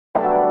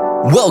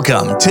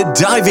Welcome to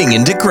Diving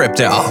into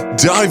Crypto.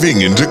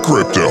 Diving into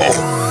Crypto.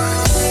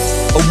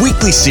 A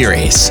weekly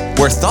series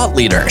where thought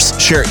leaders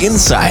share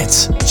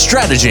insights,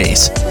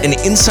 strategies, and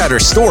insider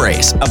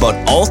stories about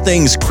all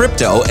things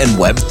crypto and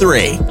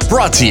Web3.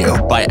 Brought to you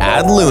by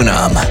Ad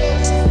Lunam.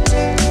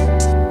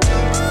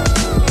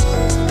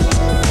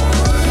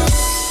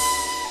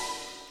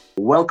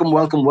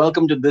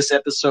 Welcome to this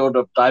episode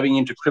of Diving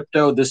into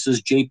Crypto. This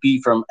is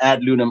JP from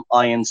Ad Lunam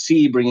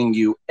INC bringing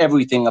you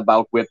everything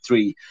about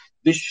Web3.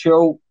 This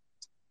show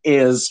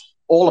is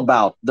all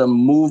about the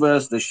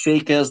movers, the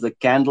shakers, the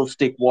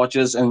candlestick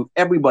watchers, and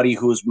everybody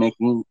who's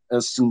making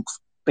some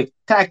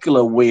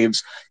spectacular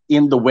waves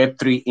in the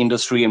Web3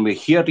 industry. And we're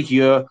here to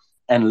hear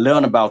and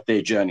learn about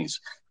their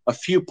journeys. A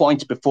few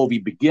points before we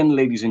begin,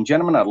 ladies and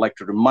gentlemen. I'd like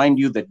to remind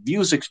you that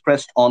views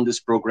expressed on this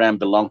program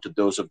belong to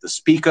those of the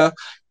speaker,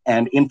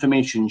 and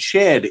information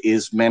shared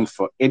is meant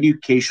for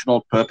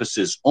educational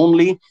purposes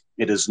only.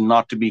 It is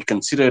not to be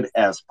considered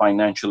as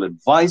financial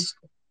advice.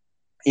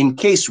 In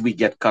case we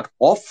get cut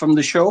off from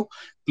the show,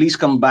 please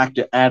come back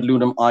to Ad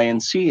Lunam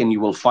INC and you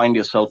will find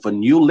yourself a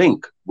new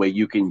link where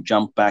you can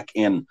jump back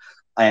in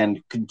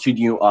and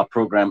continue our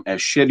program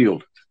as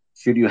scheduled.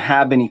 Should you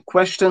have any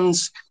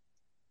questions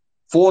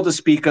for the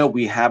speaker,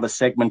 we have a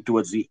segment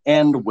towards the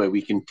end where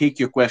we can take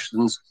your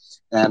questions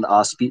and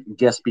our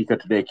guest speaker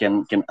today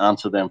can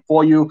answer them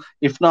for you.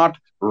 If not,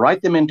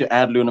 write them into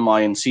Ad Lunam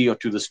INC or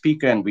to the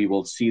speaker and we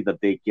will see that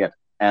they get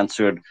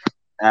answered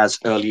as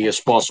early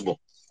as possible.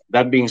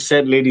 That being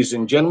said, ladies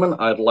and gentlemen,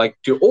 I'd like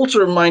to also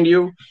remind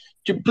you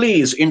to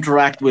please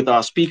interact with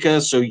our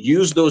speakers. So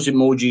use those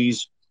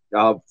emojis.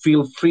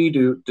 Feel free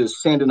to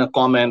send in a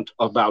comment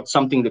about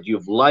something that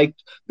you've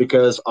liked,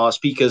 because our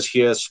speakers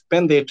here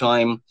spend their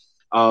time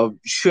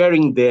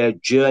sharing their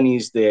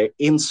journeys, their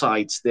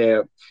insights,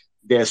 their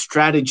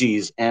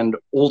strategies, and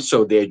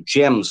also their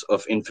gems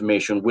of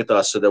information with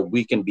us so that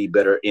we can be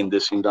better in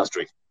this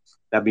industry.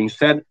 That being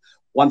said,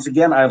 once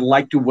again, I'd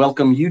like to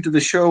welcome you to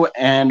the show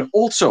and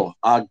also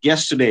our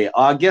guest today.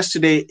 Our guest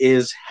today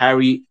is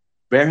Harry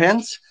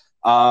Behrens.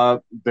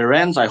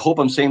 Behrens, I hope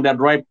I'm saying that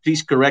right.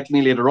 Please correct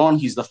me later on.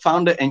 He's the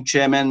founder and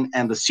chairman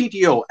and the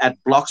CTO at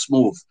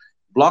BloXmove.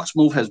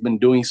 BloXmove has been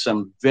doing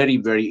some very,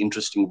 very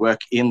interesting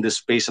work in this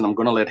space, and I'm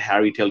going to let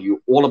Harry tell you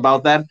all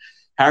about that.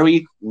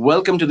 Harry,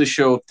 welcome to the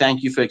show.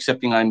 Thank you for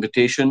accepting our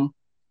invitation.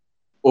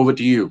 Over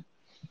to you.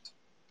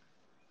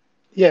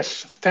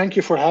 Yes, thank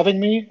you for having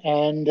me.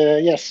 And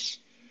yes,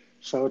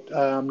 so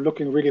I'm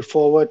looking really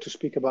forward to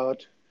speak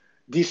about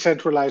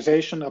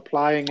decentralization,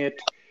 applying it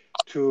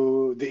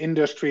to the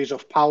industries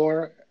of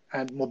power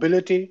and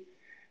mobility.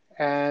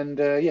 And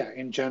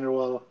in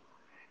general,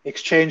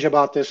 exchange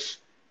about this,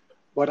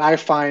 what I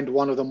find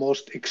one of the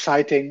most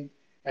exciting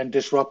and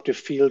disruptive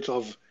fields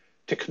of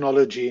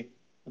technology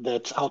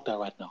that's out there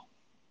right now.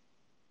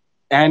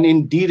 And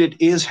indeed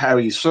it is,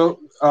 Harry.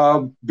 So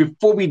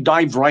before we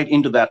dive right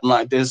into that,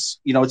 there's,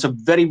 it's a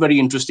very, very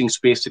interesting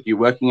space that you're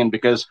working in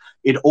because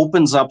it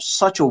opens up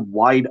such a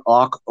wide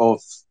arc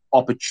of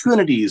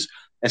opportunities,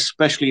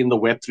 especially in the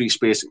Web3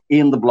 space,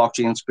 in the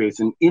blockchain space,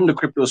 and in the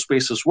crypto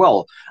space as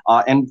well.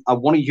 And I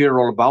want to hear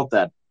all about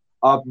that.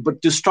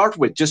 But to start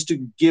with, just to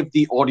give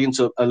the audience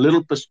a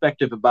little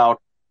perspective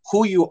about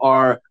who you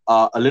are,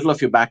 a little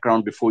of your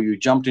background before you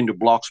jumped into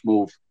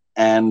BloXmove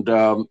and,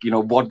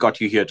 what got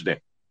you here today.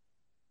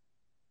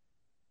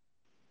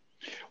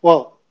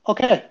 Well,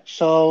 okay.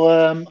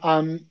 So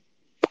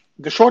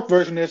the short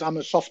version is I'm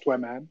a software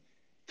man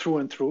through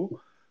and through.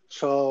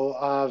 So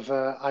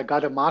I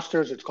got a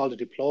master's, it's called a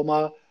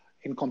diploma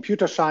in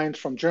computer science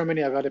from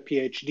Germany. I got a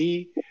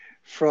PhD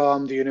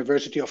from the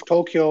University of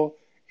Tokyo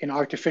in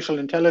artificial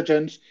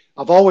intelligence.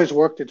 I've always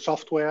worked in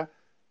software,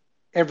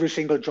 every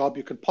single job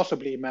you can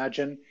possibly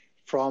imagine,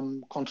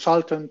 from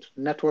consultant,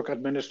 network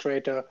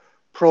administrator,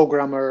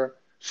 programmer,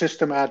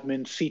 system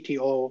admin,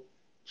 CTO,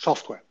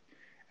 software.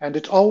 And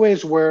it's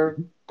always where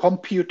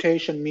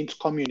computation means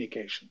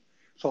communication.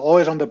 So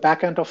always on the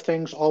back end of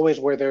things, always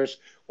where there's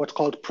what's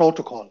called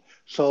protocol.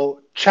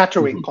 So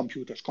chattering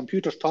computers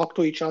talk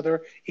to each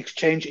other,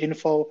 exchange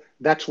info.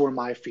 That's where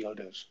my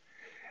field is.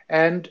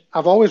 And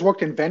I've always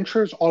worked in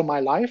ventures all my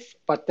life.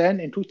 But then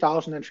in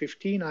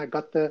 2015, I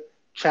got the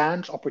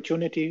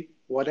opportunity,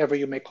 whatever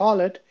you may call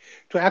it,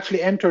 to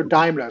actually enter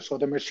Daimler, so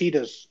the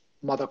Mercedes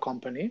mother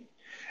company.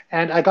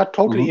 And I got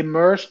totally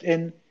immersed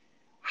in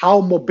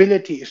how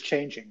mobility is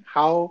changing,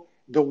 how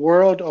the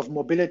world of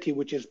mobility,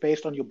 which is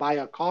based on you buy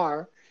a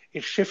car,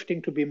 is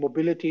shifting to be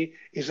mobility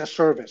is a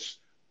service,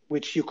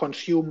 which you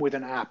consume with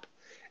an app,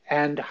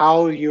 and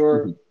how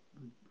your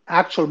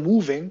actual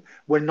moving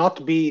will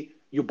not be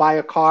you buy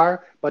a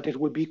car, but it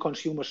will be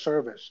consumer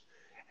service.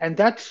 And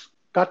that's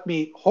got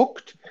me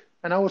hooked.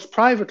 And I was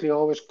privately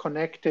always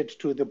connected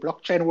to the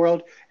blockchain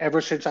world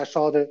ever since I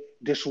saw the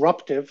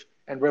disruptive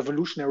and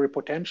revolutionary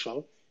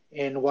potential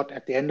in what,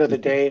 at the end of the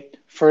day,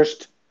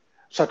 first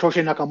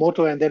Satoshi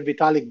Nakamoto and then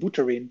Vitalik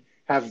Buterin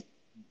have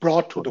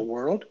brought to the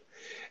world.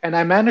 And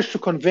I managed to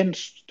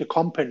convince the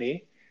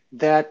company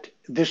that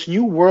this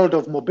new world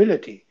of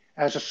mobility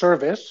as a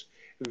service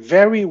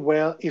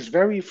is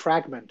very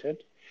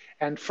fragmented,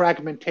 and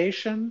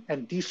fragmentation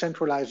and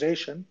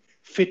decentralization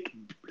fit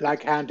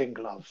like hand in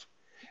glove.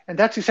 And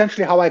that's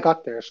essentially how I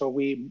got there. So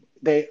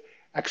they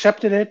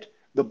accepted it.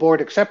 The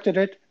board accepted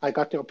it. I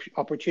got the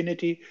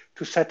opportunity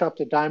to set up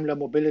the Daimler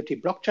Mobility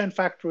blockchain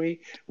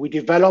factory. We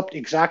developed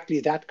exactly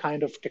that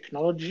kind of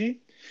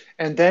technology.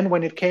 And then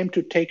when it came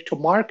to take to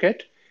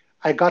market,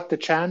 I got the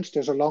chance,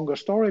 there's a longer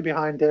story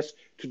behind this,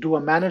 to do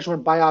a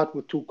management buyout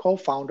with two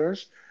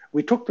co-founders.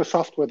 We took the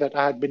software that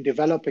I had been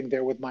developing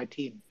there with my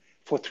team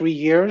for 3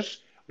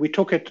 years. We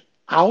took it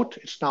out.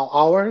 It's now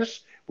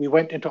ours. We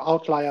went into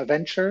Outlier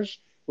Ventures,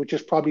 which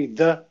is probably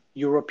the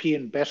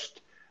European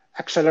best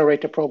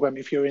accelerator program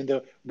if you're in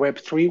the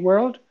Web3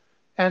 world.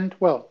 And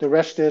well, the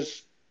rest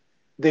is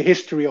the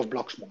history of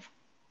BloXmove.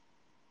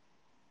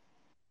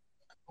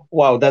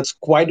 Wow, that's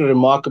quite a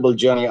remarkable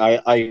journey.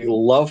 I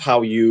love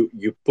how you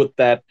put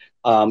that,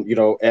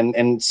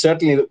 and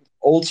certainly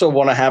also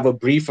want to have a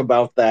brief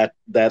about that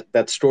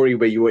story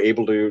where you were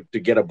able to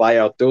get a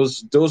buyout.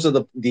 Those are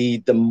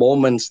the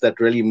moments that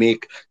really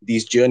make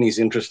these journeys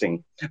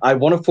interesting. I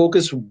want to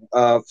focus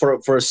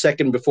for a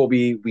second before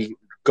we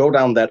go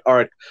down that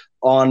arc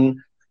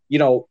on,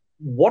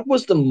 what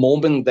was the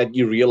moment that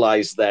you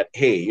realized that,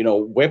 hey,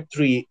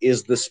 Web3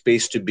 is the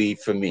space to be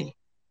for me?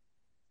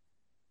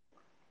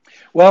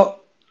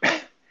 Well,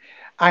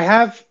 I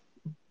have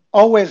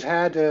always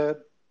had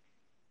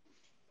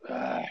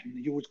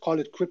you would call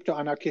it crypto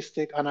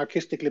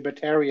anarchistic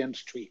libertarian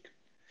streak.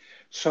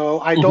 So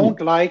I don't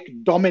like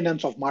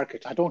dominance of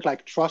markets. I don't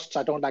like trusts.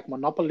 I don't like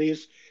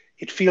monopolies.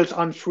 It feels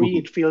unfree.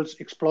 It feels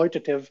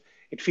exploitative.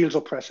 It feels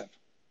oppressive.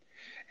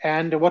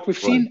 And what we've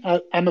seen,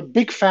 I'm a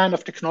big fan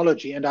of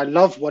technology, and I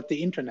love what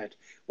the internet,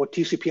 what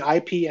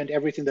TCP/IP and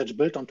everything that's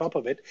built on top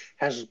of it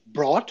has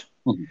brought.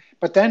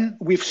 But then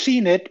we've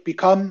seen it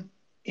become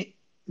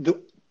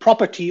the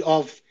property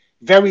of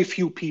very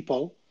few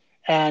people,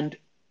 and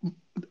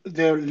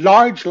the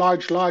large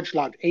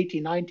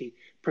 80,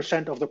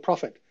 90% of the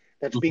profit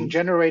that's being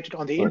generated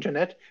on the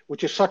internet,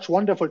 which is such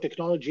wonderful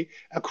technology,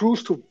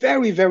 accrues to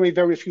very, very,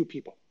 very few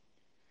people.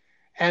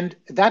 And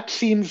that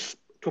seems,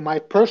 to my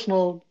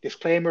personal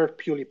disclaimer,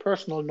 purely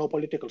personal, no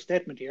political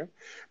statement here,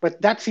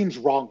 but that seems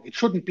wrong. It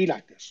shouldn't be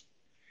like this.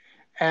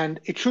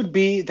 And it should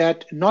be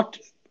that not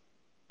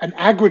an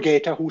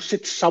aggregator who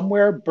sits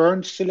somewhere,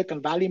 burns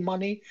Silicon Valley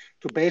money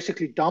to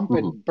basically dump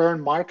and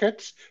burn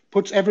markets,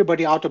 puts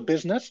everybody out of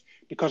business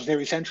because they're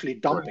essentially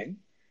dumping,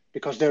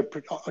 because they're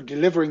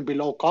delivering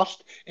below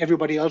cost.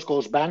 Everybody else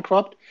goes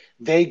bankrupt.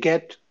 They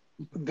get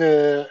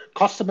the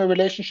customer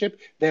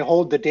relationship. They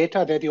hold the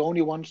data. They're the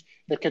only ones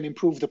that can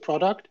improve the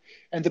product.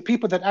 And the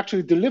people that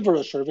actually deliver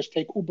a service,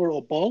 take Uber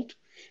or Bolt,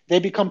 they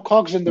become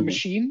cogs in the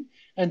machine.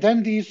 And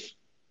then these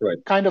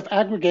kind of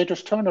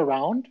aggregators turn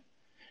around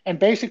and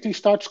basically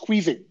start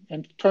squeezing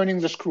and turning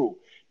the screw.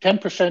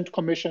 10%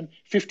 commission,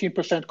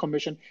 15%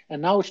 commission,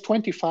 and now it's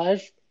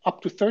 25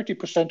 up to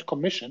 30%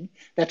 commission.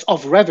 That's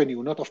of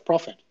revenue, not of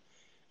profit.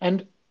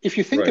 And if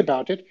you think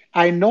about it,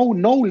 I know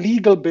no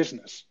legal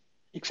business,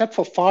 except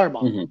for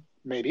pharma,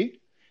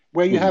 maybe,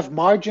 where you have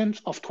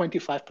margins of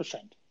 25%.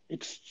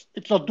 It's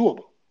not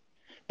doable.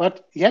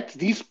 But yet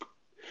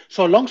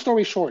so long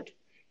story short,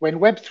 when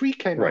Web3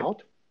 came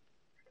out,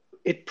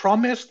 it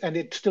promised, and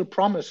it still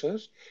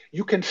promises,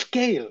 you can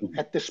scale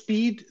at the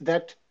speed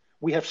that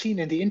we have seen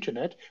in the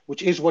internet,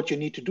 which is what you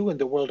need to do in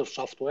the world of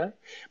software,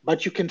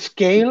 but you can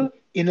scale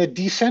in a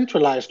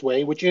decentralized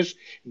way, which is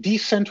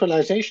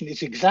decentralization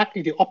is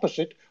exactly the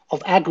opposite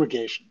of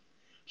aggregation.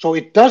 So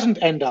it doesn't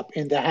end up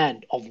in the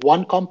hand of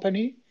one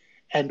company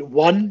and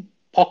one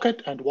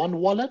pocket and one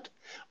wallet,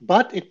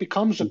 but it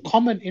becomes a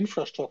common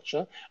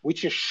infrastructure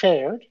which is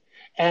shared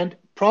and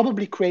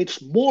probably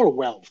creates more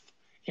wealth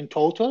in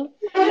total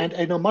and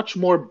in a much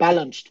more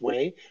balanced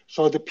way.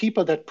 So the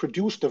people that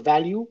produce the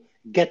value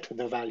get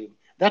the value.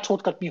 That's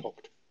what got me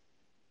hooked.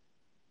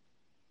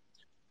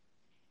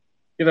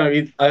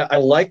 I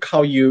like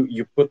how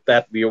you put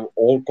that we are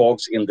all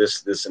cogs in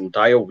this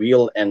entire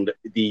wheel, and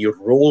the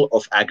role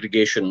of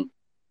aggregation.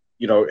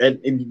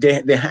 And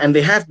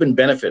they have been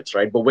benefits,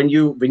 right? But when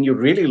you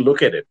really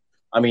look at it,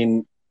 I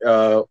mean,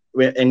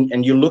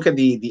 and you look at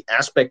the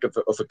aspect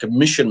of a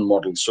commission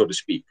model, so to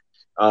speak,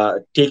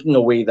 taking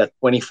away that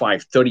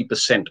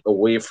 25-30%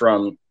 away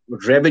from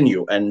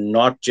revenue, and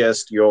not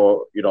just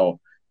your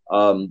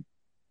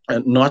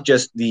not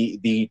just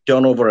the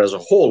turnover as a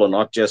whole, or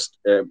not just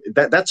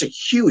that's a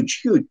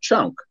huge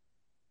chunk.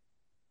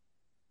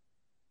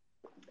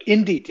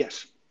 Indeed,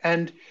 yes.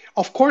 And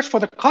of course, for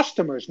the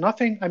customers,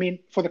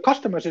 for the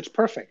customers, it's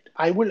perfect.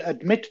 I will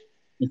admit,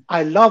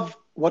 I love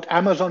what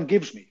Amazon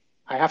gives me.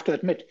 I have to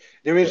admit,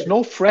 there is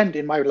no friend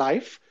in my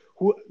life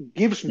who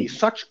gives me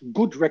such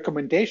good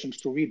recommendations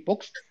to read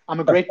books.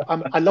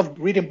 I love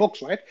reading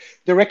books, right?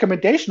 The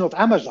recommendation of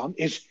Amazon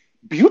is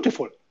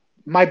beautiful.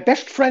 My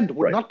best friend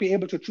would not be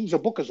able to choose a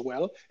book as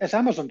well as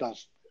Amazon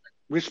does.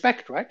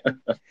 Respect, right?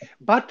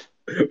 But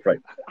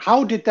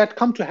how did that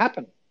come to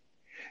happen?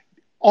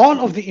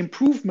 All of the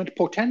improvement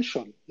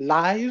potential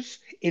lies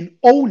in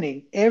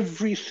owning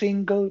every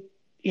single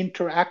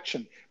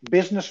interaction,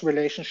 business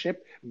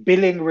relationship,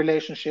 billing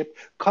relationship,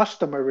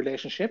 customer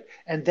relationship,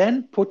 and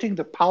then putting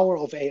the power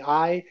of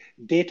AI,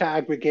 data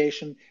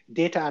aggregation,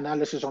 data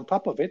analysis on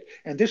top of it.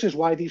 And this is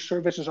why these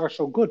services are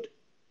so good.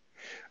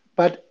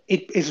 But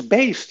it is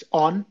based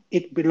on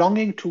it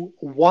belonging to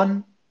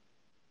one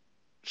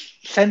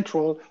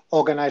central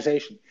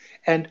organization.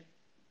 And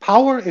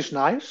power is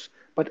nice,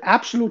 but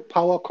absolute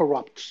power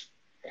corrupts.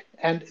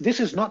 And this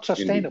is not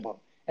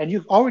sustainable. And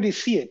you already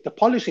see it. The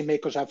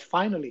policymakers have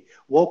finally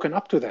woken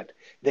up to that.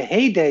 The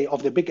heyday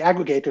of the big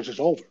aggregators is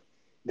over.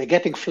 They're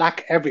getting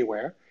flack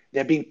everywhere.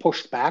 They're being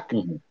pushed back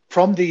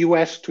from the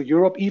US to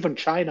Europe. Even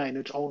China, in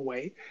its own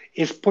way,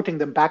 is putting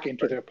them back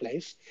into their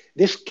place.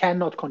 This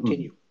cannot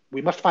continue.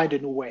 We must find a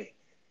new way.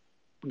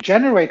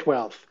 Generate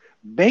wealth,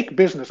 make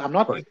business. I'm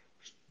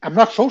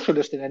not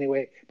socialist in any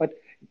way, but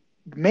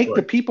make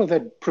the people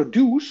that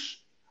produce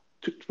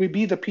to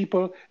be the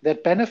people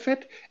that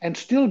benefit and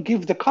still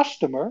give the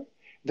customer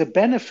the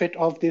benefit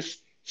of this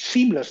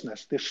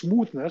seamlessness, this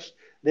smoothness,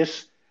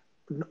 this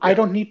I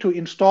don't need to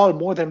install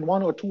more than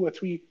 1 or 2 or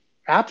 3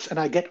 apps and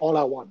I get all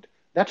I want.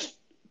 That's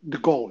the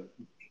goal,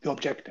 the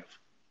objective.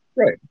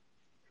 Right.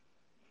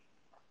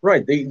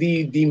 Right.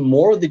 The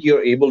more that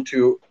you're able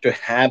to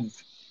have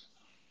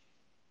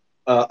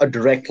a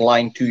direct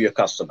line to your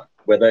customer,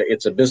 whether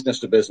it's a business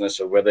to business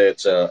or whether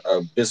it's a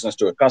business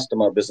to a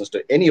customer, business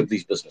to any of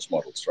these business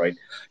models, right?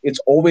 It's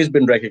always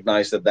been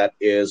recognized that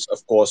is,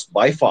 of course,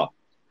 by far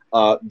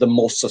the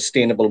most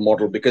sustainable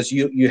model, because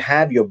you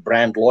have your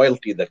brand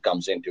loyalty that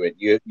comes into it.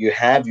 You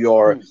have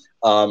your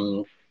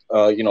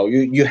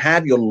you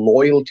have your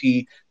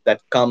loyalty that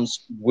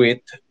comes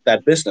with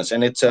that business,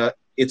 and it's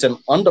an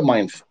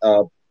undermined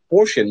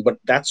portion, but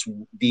that's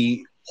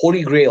the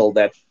holy grail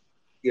that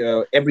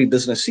every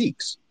business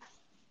seeks.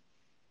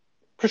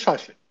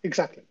 Precisely,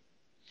 exactly.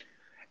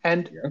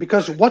 And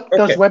because what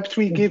does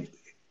Web3 give?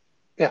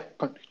 Yeah.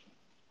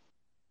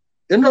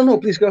 No,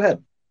 please go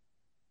ahead.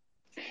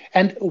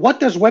 And what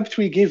does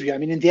Web3 give you? I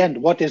mean, in the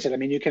end, what is it? I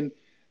mean, you can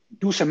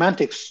do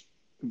semantics.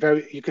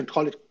 You can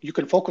call it. You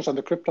can focus on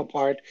the crypto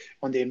part,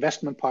 on the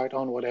investment part,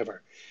 on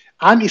whatever.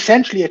 I'm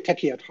essentially a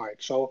techie at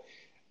heart, so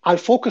I'll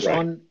focus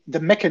on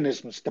the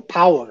mechanisms, the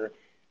power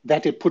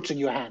that it puts in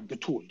your hand, the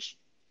tools.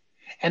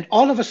 And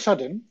all of a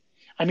sudden,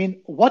 I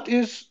mean, why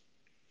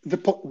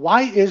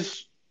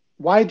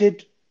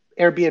did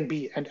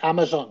Airbnb and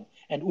Amazon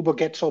and Uber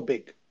get so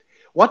big?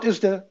 What is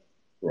the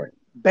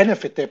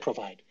benefit they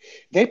provide?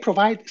 They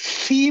provide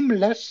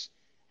seamless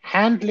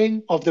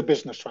handling of the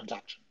business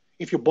transaction,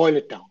 if you boil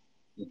it down.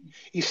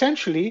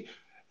 Essentially,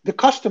 the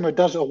customer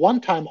does a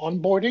one-time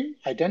onboarding,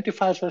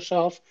 identifies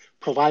herself,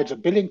 provides a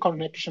billing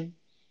connection,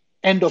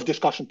 end of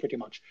discussion pretty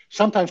much.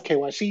 Sometimes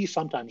KYC,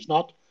 sometimes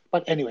not.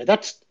 But anyway,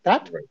 that's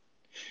that.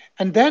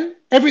 And then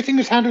everything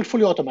is handled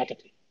fully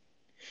automatically.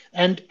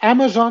 And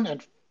Amazon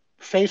and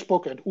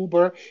Facebook and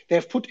Uber,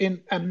 they've put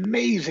in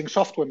amazing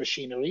software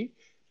machinery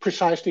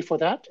precisely for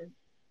that,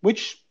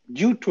 which,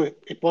 due to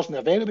it wasn't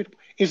available,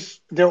 is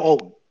their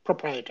own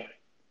proprietary.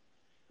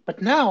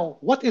 But now,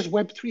 what is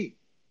Web3?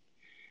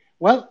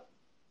 Well,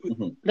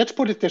 let's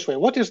put it this way.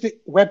 What is the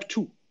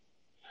Web2?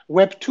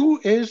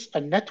 Web2 is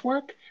a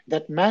network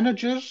that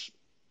manages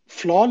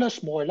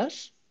flawless, more or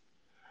less,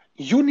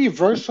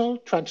 universal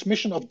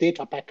transmission of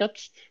data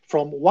packets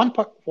from one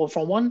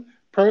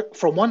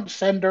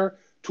sender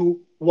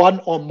to one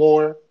or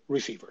more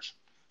receivers.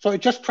 So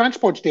it just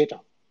transports data.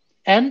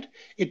 And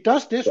it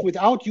does this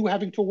without you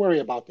having to worry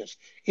about this.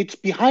 It's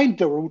behind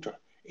the router.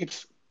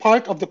 It's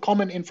part of the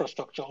common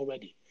infrastructure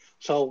already.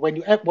 So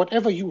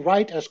whatever you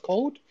write as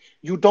code,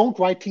 you don't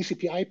write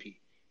TCP/IP.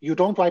 You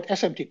don't write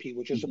SMTP,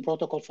 which is the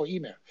protocol for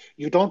email.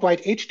 You don't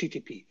write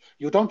HTTP.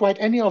 You don't write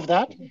any of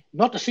that,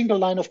 not a single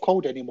line of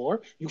code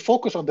anymore. You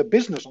focus on the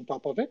business on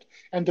top of it,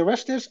 and the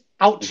rest is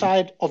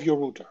outside of your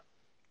router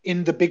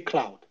in the big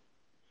cloud.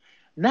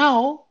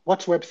 Now,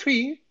 what's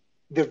Web3?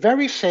 The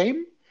very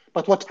same,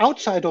 but what's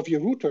outside of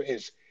your router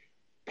is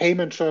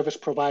payment service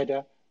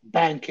provider,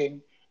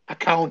 banking,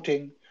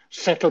 accounting,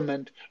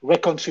 settlement,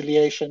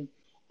 reconciliation.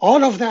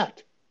 All of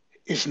that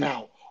is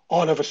now,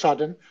 all of a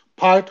sudden,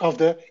 part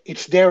of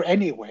it's there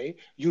anyway.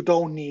 You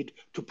don't need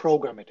to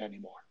program it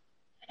anymore.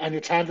 And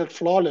it's handled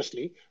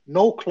flawlessly,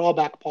 no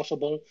clawback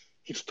possible.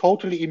 It's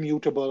totally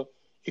immutable.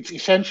 It's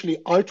essentially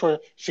ultra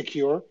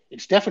secure.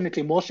 It's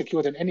definitely more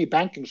secure than any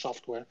banking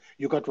software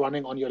you got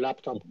running on your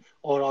laptop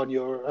or on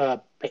your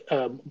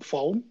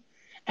phone.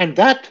 And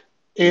that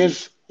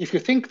is, if you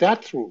think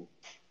that through,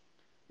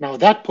 now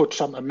that puts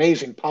some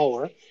amazing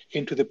power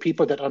into the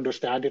people that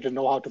understand it and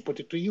know how to put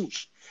it to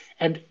use.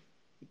 And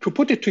to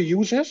put it to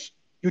use is,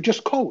 you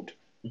just code.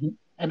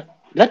 And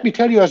let me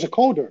tell you, as a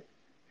coder,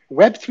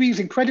 Web3 is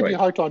incredibly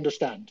hard to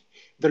understand.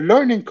 The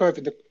learning curve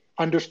and the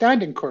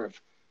understanding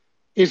curve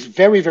is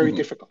very, very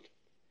difficult,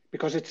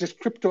 because it's this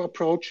crypto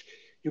approach.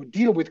 You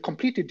deal with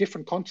completely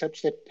different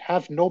concepts that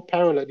have no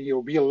parallel in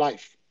your real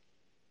life.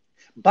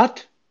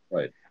 But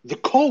the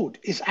code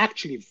is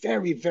actually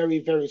very, very,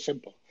 very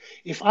simple.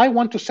 If I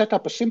want to set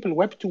up a simple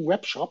Web2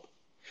 web shop,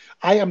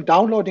 I am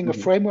downloading a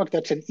framework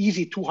that's an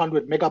easy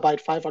 200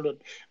 megabyte,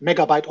 500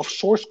 megabyte of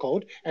source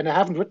code, and I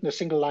haven't written a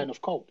single line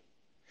of code.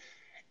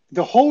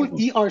 The whole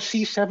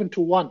ERC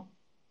 721,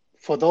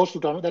 for those who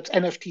don't know, that's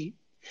NFT,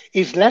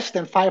 is less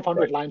than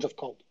 500 lines of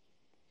code.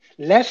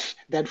 Less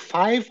than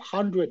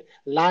 500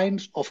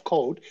 lines of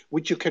code,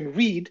 which you can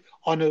read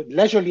on a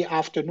leisurely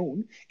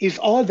afternoon, is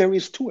all there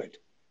is to it,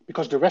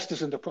 because the rest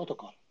is in the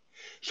protocol.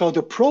 So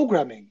the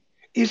programming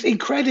is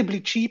incredibly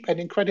cheap and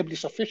incredibly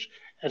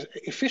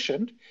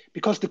efficient,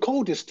 because the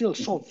code is still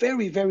so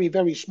very, very,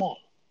 very small.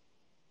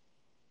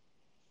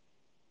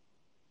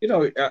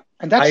 And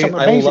that's some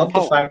amazing I love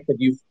power. The fact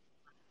that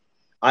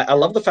I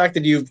love the fact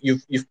that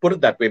you've put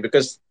it that way,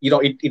 because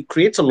it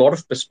creates a lot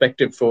of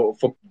perspective for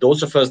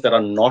those of us that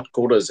are not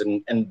coders,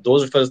 and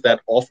those of us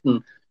that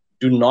often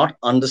do not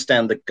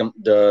understand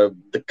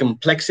the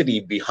complexity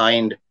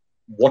behind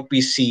what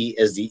we see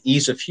as the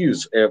ease of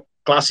use.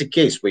 Classic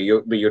case where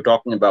you're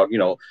talking about,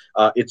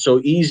 it's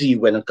so easy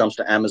when it comes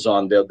to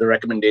Amazon, the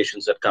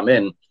recommendations that come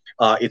in.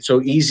 It's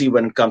so easy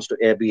when it comes to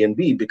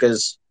Airbnb,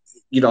 because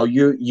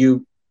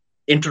you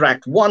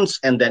interact once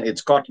and then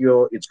it's got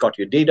your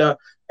data,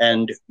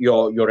 and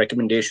your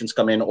recommendations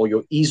come in, or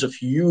your ease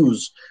of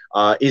use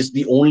is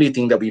the only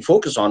thing that we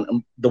focus on.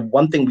 And the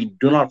one thing we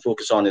do not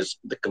focus on is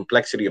the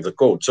complexity of the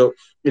code. So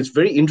it's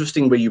very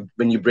interesting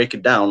when you break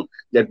it down,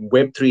 that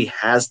Web3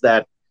 has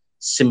that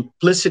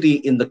simplicity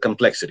in the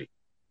complexity.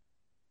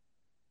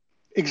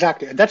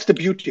 Exactly. And that's the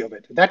beauty of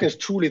it. That is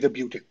truly the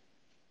beauty.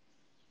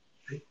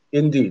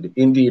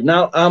 Indeed.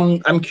 Now,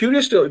 I'm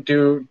curious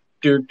to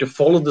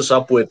follow this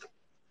up with,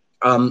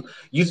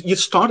 you've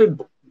started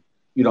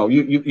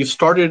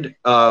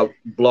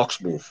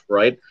BloXmove,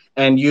 right?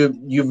 And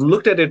you've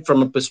looked at it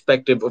from a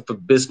perspective of a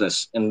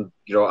business, and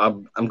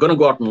I'm going to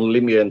go out on a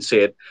limb here and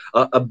say it,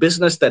 a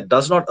business that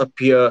does not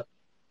appear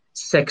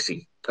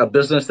sexy, a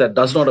business that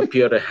does not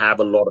appear to have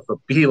a lot of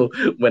appeal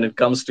when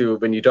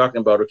you're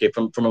talking about, okay,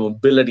 from a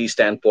mobility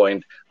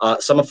standpoint.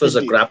 Some of us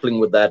are grappling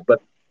with that,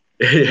 but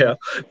yeah.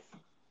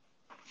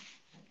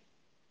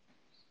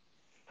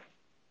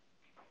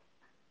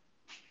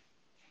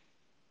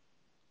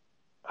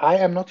 I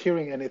am not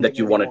hearing anything that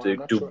you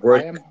wanted to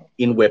work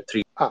in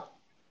Web3. Yeah.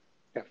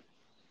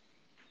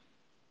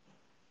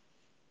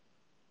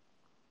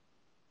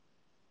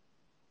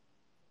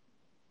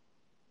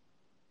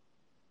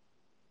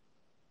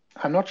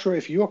 I'm not sure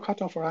if you're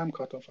cut off or I'm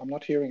cut off. I'm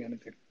not hearing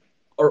anything.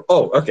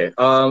 Okay.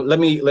 Let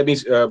me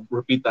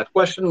repeat that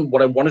question.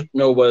 What I wanted to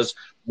know was,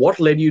 what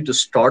led you to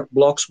start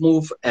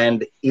BloXmove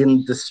and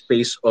in the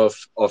space of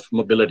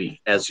mobility,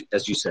 as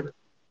you said it?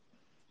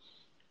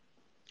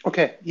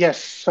 Okay.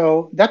 Yes.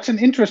 So that's an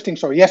interesting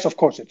story. Yes, of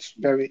course, it's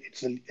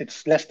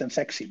less than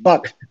sexy.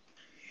 But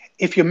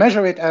if you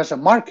measure it as a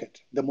market,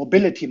 the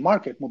mobility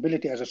market,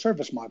 mobility as a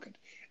service market,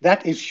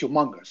 that is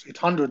humongous. It's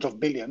hundreds of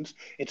billions.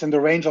 It's in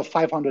the range of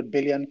 500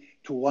 billion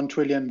to 1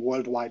 trillion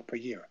worldwide per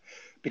year.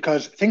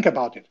 Because think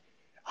about it.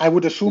 I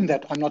would assume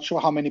that, I'm not sure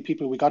how many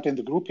people we got in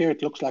the group here.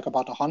 It looks like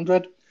about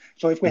 100.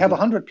 So if we have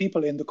 100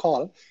 people in the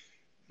call,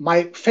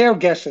 my fair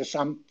guess is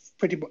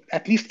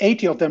at least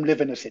 80 of them live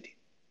in a city.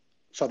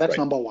 So that's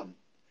number one.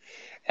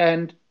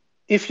 And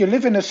if you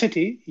live in a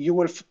city, you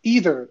will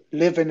either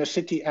live in a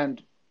city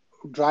and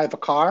drive a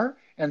car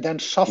and then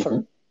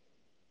suffer,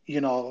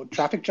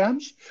 traffic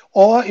jams,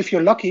 or if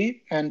you're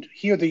lucky, and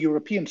here the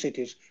European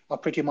cities are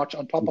pretty much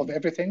on top of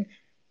everything,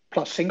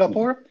 plus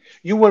Singapore,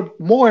 you will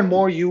more and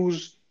more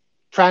use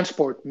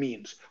transport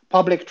means,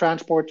 public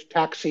transport,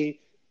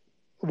 taxi,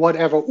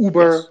 whatever,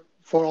 Uber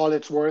for all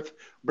it's worth,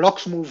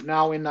 BloXmove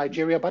now in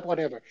Nigeria, but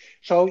whatever.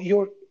 So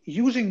you're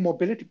using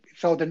mobility.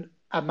 So the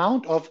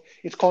amount of,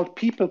 it's called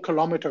people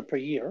kilometer per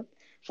year.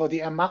 So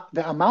the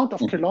amount of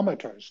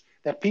kilometers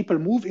that people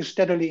move is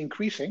steadily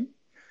increasing,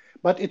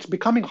 but it's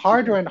becoming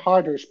harder and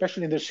harder,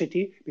 especially in the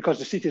city, because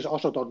the cities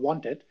also don't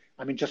want it.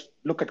 I mean, just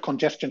look at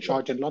congestion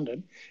charge in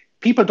London.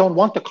 People don't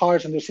want the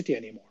cars in the city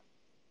anymore.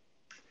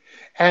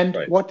 And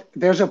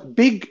there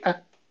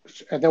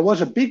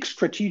was a big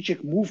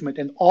strategic movement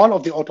in all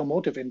of the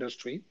automotive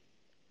industry.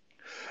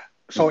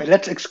 So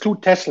let's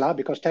exclude Tesla,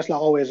 because Tesla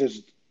always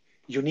is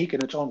unique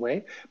in its own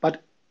way.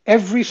 But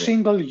every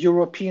single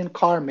European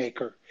car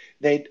maker,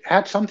 they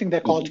had something they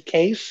called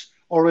CASE,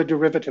 or a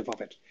derivative of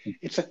it.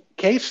 It's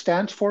CASE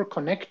stands for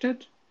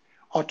connected,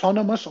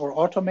 autonomous or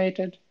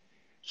automated,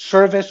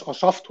 service or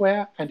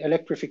software, and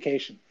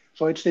electrification.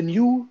 So it's the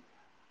new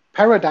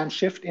paradigm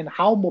shift in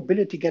how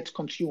mobility gets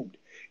consumed.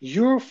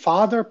 Your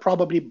father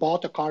probably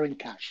bought a car in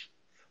cash.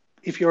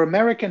 If you're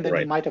American, then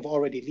he might have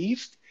already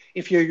leased.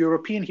 If you're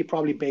European, he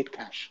probably paid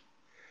cash.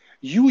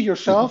 You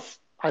yourself,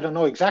 I don't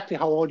know exactly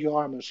how old you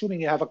are. I'm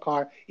assuming you have a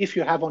car. If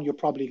you have one, you're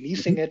probably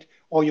leasing it,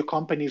 or your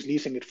company is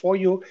leasing it for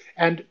you.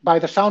 And by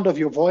the sound of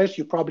your voice,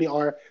 you probably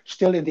are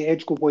still in the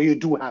age group where you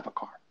do have a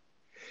car.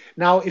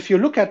 Now, if you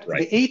look at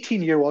the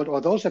 18-year-old, or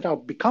those that are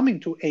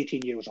becoming to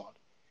 18 years old,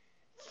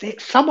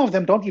 some of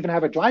them don't even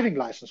have a driving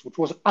license, which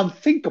was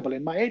unthinkable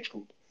in my age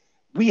group.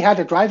 We had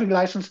a driving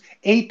license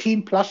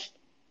 18 plus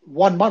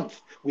 1 month.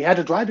 We had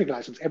a driving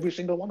license, every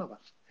single one of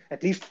us,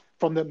 at least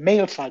from the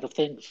male side of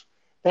things.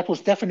 That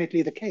was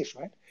definitely the case,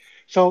 right?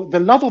 So the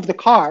love of the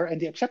car and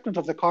the acceptance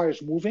of the car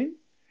is moving,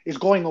 is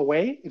going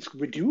away, it's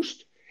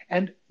reduced,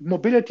 and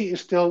mobility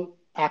is still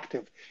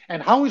active.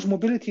 And how is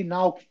mobility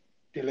now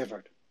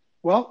delivered?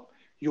 Well,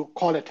 you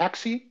call a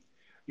taxi,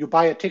 you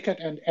buy a ticket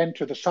and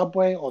enter the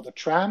subway or the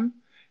tram,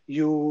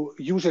 you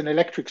use an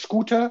electric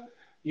scooter,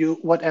 you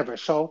whatever.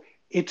 So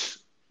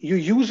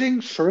you're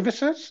using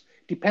services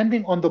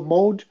depending on the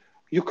mode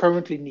you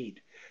currently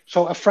need.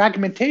 So a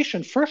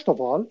fragmentation, first of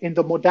all, in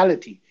the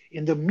modality,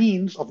 in the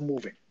means of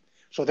moving.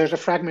 So there's a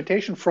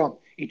fragmentation from,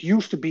 it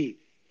used to be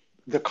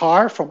the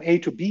car from A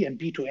to B and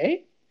B to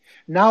A.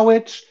 Now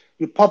it's,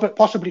 you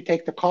possibly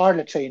take the car,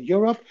 let's say in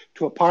Europe,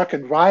 to a park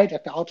and ride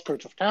at the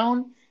outskirts of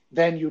town.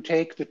 Then you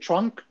take the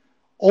trunk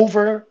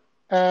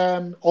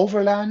overland,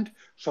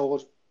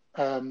 so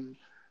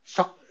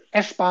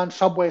S-Bahn,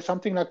 subway,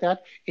 something like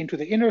that, into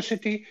the inner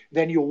city.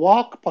 Then you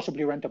walk,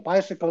 possibly rent a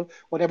bicycle,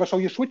 whatever. So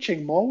you're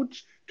switching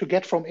modes to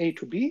get from A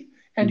to B,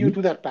 and you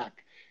do that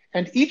back.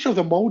 And each of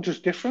the modes is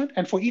different.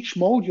 And for each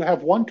mode, you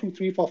have 1, 2,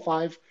 3, 4,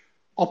 5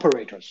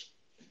 operators.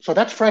 So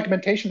that's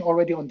fragmentation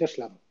already on this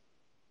level.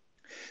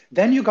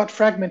 Then you got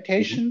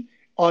fragmentation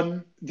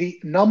on the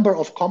number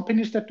of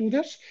companies that do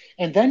this.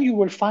 And then you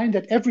will find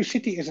that every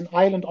city is an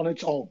island on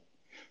its own.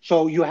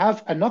 So you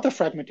have another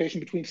fragmentation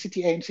between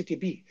city A and city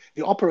B.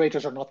 The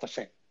operators are not the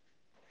same.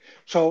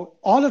 So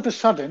all of a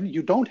sudden,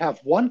 you don't have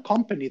one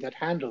company that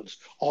handles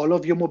all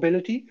of your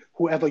mobility,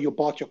 whoever you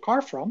bought your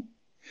car from,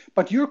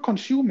 but you're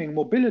consuming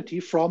mobility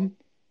from,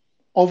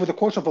 over the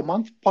course of a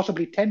month,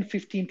 possibly 10,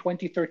 15,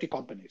 20, 30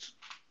 companies.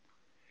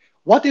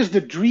 What is the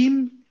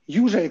dream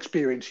user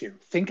experience here?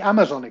 Think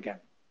Amazon again.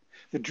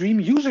 The dream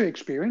user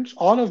experience,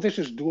 all of this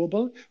is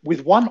doable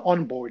with one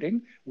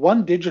onboarding,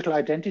 one digital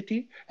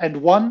identity, and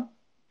one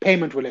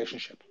payment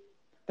relationship.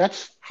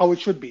 That's how it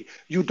should be.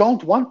 You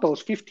don't want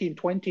those 15,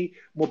 20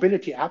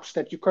 mobility apps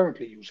that you're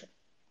currently using.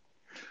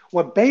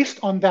 Well, based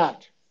on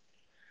that,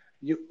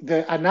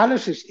 the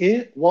analysis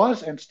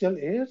was and still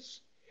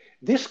is,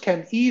 this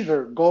can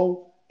either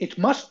go, it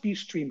must be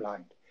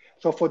streamlined.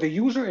 So for the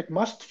user, it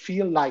must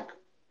feel like,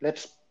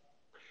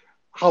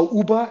 how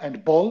Uber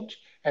and Bolt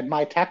and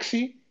My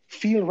Taxi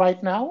feel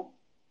right now.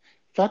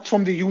 That's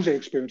from the user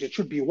experience. It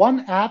should be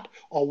one app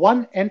or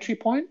one entry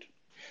point,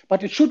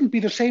 but it shouldn't be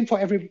the same for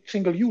every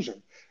single user.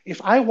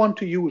 If I want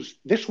to use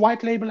this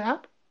white label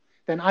app,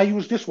 then I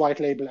use this white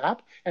label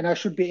app, and I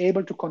should be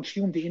able to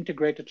consume the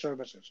integrated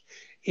services.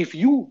 If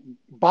you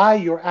buy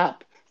your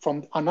app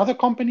from another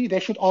company, they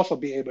should also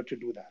be able to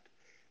do that.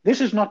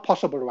 This is not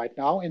possible right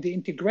now, and the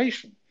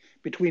integration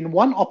between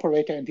one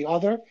operator and the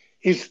other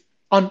is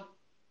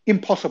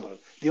impossible.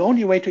 The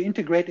only way to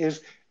integrate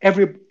is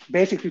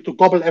basically to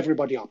gobble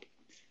everybody up,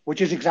 which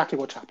is exactly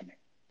what's happening.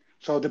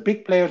 So the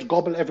big players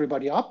gobble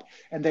everybody up,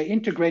 and they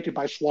integrate it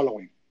by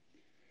swallowing.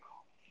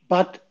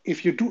 But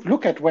if you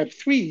look at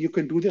Web3, you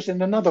can do this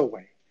in another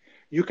way.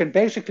 You can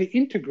basically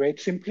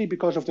integrate simply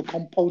because of the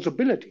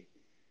composability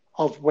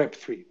of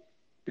Web3.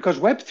 Because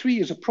Web3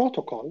 is a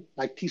protocol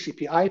like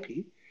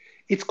TCP/IP,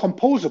 it's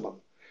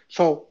composable.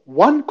 So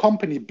one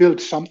company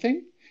builds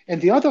something and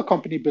the other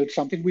company builds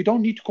something. We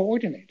don't need to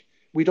coordinate.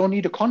 We don't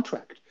need a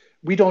contract.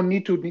 We don't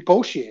need to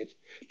negotiate.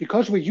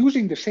 Because we're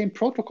using the same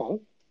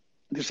protocol,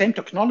 the same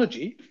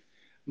technology,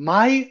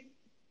 my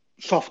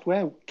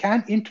software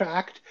can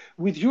interact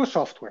with your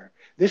software.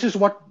 This is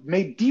what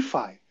made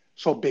DeFi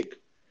so big.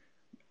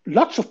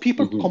 Lots of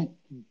people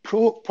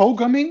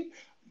programming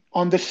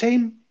on the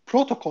same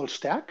protocol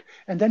stack,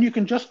 and then you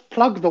can just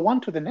plug the one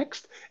to the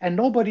next, and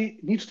nobody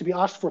needs to be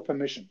asked for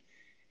permission.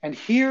 And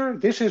here,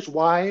 this is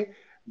why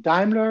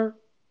Daimler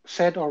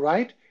said, all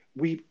right,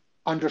 we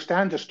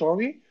understand the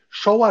story,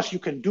 show us you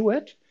can do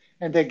it.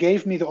 And they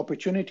gave me the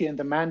opportunity and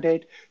the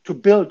mandate to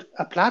build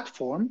a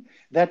platform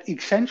that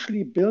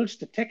essentially builds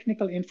the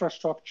technical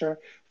infrastructure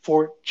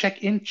for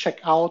check-in,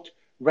 check-out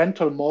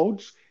rental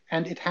modes,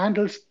 and it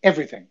handles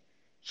everything.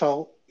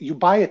 So you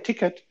buy a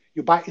ticket,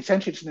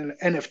 essentially it's an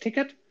NF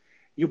ticket,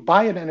 you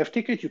buy an NF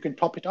ticket, you can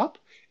top it up,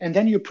 and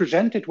then you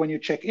present it when you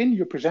check in,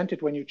 you present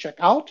it when you check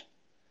out,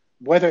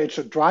 whether it's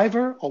a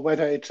driver or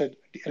whether it's a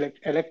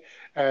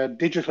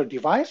digital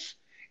device,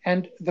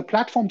 and the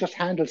platform just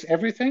handles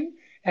everything,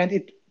 and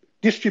it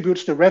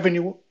distributes the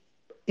revenue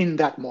in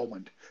that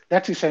moment.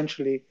 That's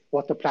essentially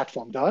what the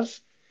platform does.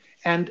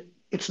 And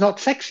it's not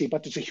sexy,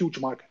 but it's a huge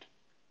market.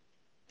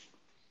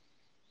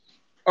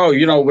 Oh,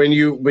 when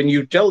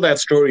you tell that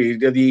story,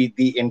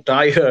 the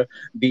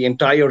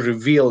entire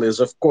reveal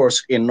is, of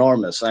course,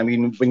 enormous. I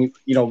mean, when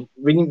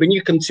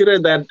you consider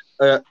that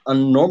a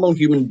normal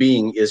human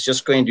being is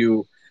just going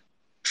to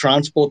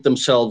transport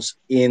themselves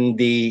in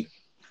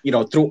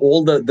through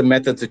all the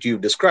methods that you've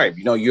described.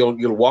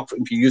 You'll walk,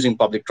 if you're using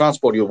public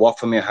transport, you'll walk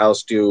from your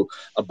house to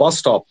a bus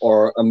stop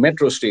or a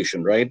metro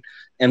station, right?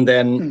 And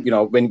then,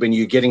 when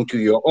you're getting to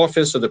your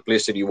office or the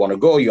place that you want to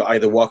go, you're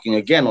either walking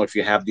again, or if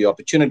you have the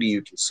opportunity,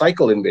 you can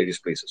cycle in various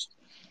places.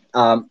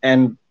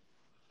 When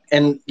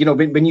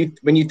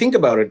you think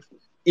about it,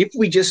 if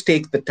we just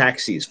take the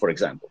taxis, for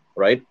example,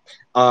 right?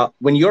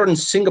 When you're in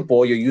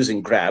Singapore, you're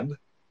using Grab.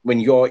 When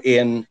you're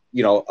in,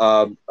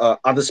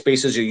 other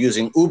spaces, you're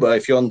using Uber.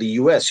 If you're in the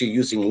US, you're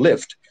using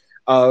Lyft.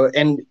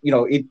 And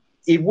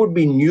it would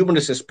be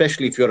numerous,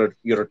 especially if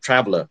you're a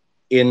traveler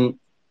in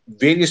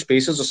various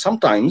spaces, or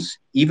sometimes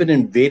even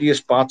in various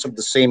parts of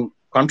the same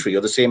country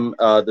or the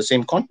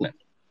same continent,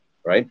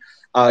 right?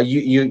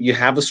 You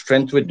have a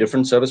strength with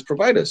different service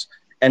providers,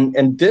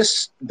 and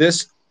this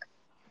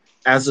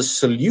as a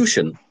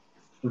solution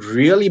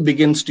really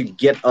begins to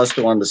get us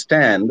to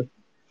understand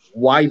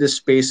why this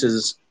space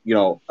is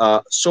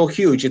so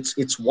huge.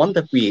 It's one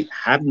that we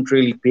hadn't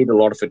really paid a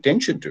lot of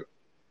attention to.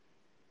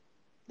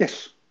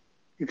 Yes,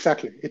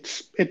 exactly.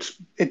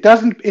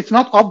 It's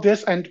not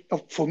obvious. And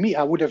for me,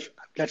 I would have,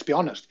 let's be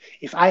honest,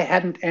 if I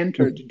hadn't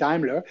entered Mhm.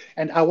 Daimler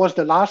and I was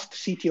the last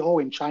CTO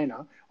in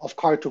China of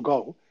car to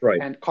go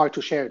Right. and car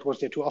to share, it was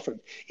their two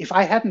offerings. If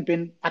I hadn't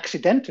been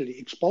accidentally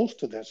exposed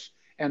to this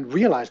and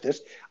realized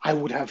this, I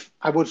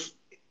was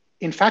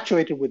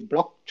infatuated with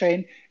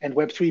blockchain and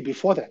Web3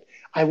 before that.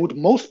 I would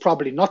most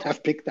probably not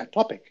have picked that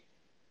topic.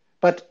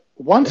 But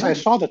once I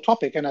Yeah. saw the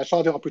topic and I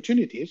saw the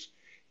opportunities,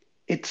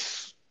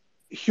 it's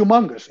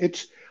humongous.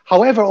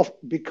 However,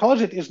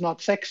 because it is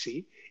not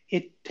sexy,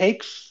 it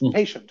takes Mm.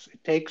 patience.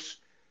 It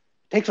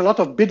takes a lot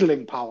of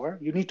biddling power.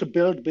 You need to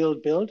build,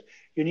 build, build.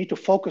 You need to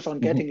focus on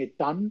Mhm. getting it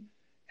done.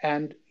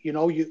 And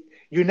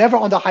you're never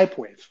on the hype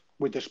wave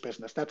with this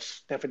business.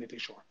 That's definitely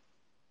sure.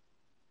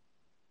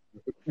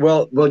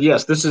 Well,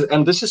 yes. This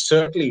is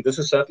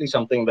certainly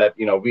something that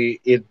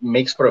it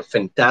makes for a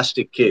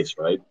fantastic case,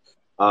 right?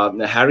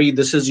 Harry,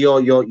 this is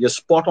your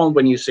spot on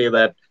when you say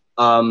that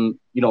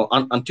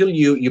until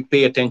you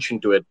pay attention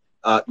to it,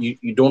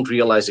 you don't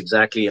realize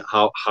exactly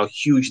how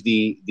huge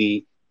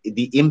the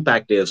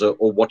impact is,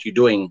 or what you're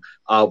doing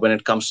when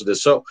it comes to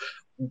this. So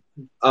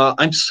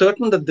I'm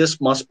certain that this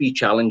must be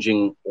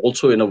challenging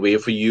also in a way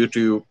for you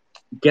to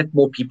get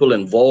more people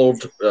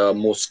involved,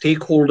 more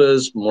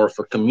stakeholders, more of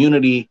a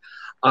community.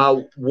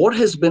 What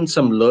has been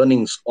some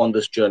learnings on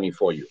this journey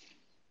for you?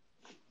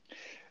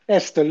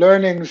 Yes, the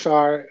learnings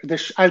are.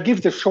 I'll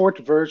give the short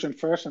version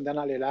first, and then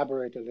I'll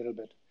elaborate a little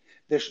bit.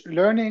 Okay.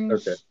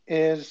 Learnings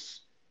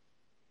is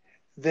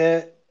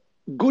the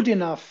good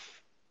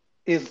enough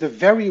is the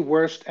very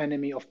worst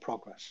enemy of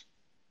progress.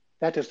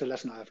 That is the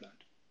lesson I've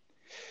learned.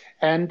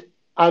 And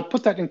I'll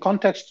put that in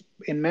context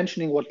in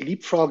mentioning what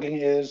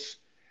leapfrogging is,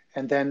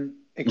 and then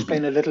Hmm.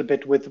 explain a little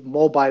bit with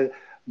mobile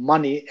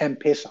money,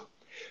 M-Pesa.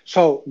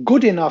 So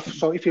good enough.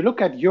 So if you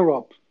look at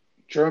Europe,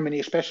 Germany,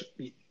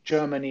 especially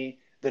Germany,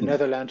 the Hmm.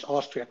 Netherlands,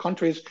 Austria,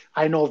 countries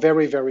I know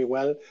very, very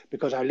well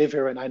because I live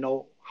here and I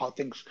know how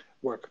things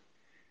work.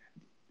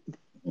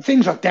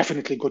 Things are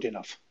definitely good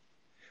enough.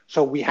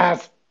 So we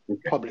have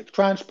Okay. public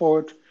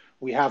transport,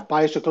 we have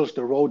bicycles,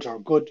 the roads are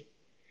good.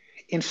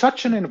 In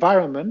such an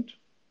environment,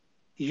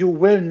 you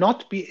will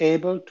not be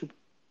able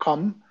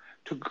come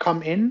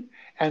come in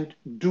and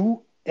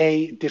do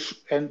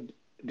and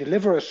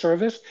deliver a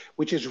service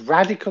which is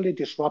radically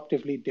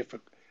disruptively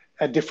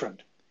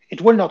different.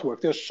 It will not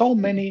work. There's so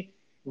many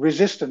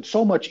resistance,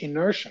 so much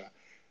inertia.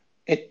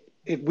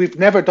 We've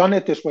never done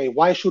it this way.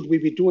 Why should we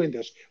be doing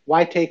this?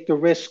 Why take the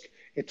risk,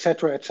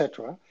 etc.,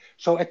 etc.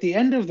 So at the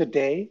end of the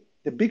day,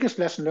 the biggest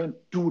lesson learned: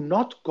 do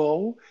not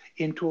go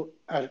into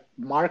a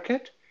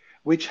market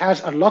which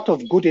has a lot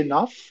of good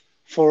enough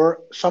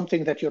for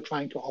something that you're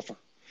trying to offer,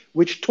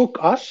 which took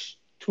us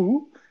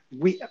to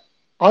we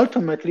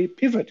ultimately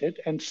pivoted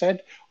and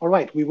said, all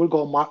right, we'll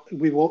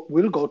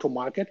go to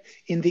market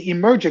in the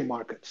emerging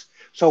markets.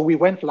 So we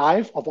went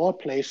live of all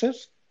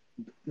places,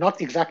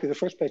 not exactly the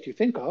first place you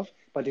think of,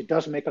 but it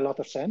does make a lot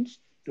of sense.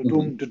 Hmm.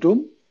 Dudum,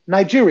 dudum,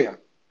 Nigeria.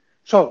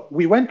 So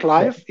we went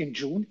Right. live in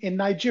June in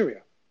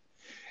Nigeria.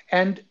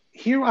 And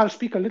here I'll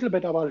speak a little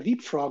bit about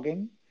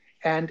leapfrogging.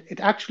 And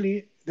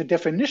the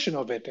definition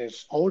of it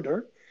is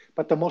older,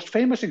 but the most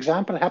famous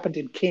example happened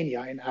in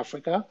Kenya in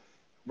Africa,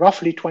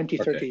 roughly 20,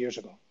 Okay. 30 years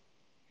ago.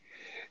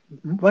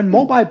 When Hmm.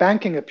 mobile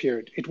banking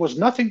appeared, it was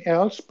nothing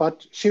else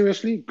but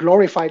seriously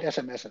glorified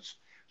SMSs.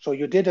 So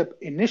you did an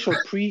initial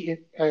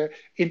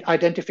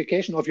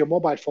identification of your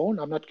mobile phone.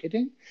 I'm not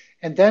kidding.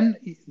 And then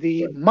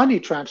the Right. money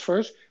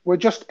transfers were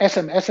just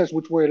SMSs,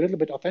 which were a little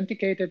bit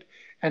authenticated,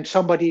 and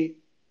somebody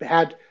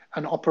had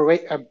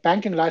a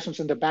banking license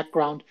in the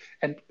background,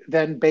 and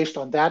then based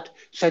on that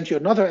sent you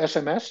another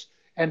SMS.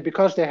 And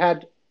because they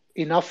had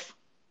enough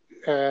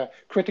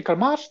critical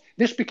mass,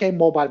 this became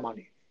mobile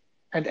money.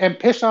 And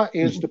M-Pesa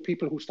is Hmm. the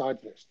people who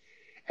started this.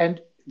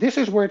 And this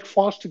is where it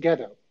falls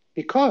together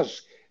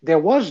because there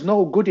was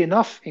no good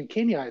enough in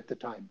Kenya at the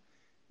time,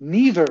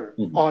 neither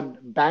Hmm. on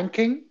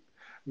banking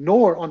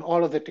nor on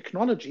all of the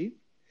technology.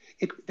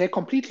 They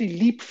completely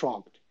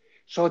leapfrogged.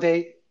 So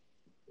they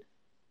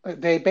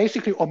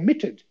basically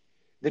omitted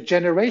the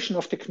generation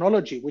of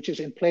technology which is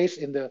in place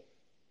in the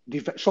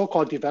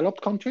so-called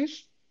developed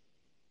countries,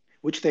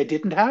 which they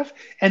didn't have,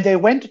 and they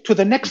went to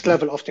the next Hmm.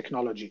 level of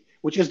technology,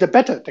 which is the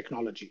better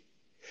technology.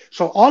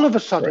 So all of a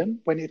Right. sudden,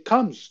 when it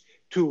comes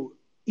to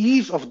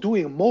ease of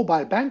doing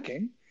mobile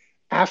banking,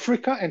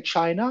 Africa and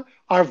China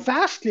are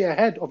vastly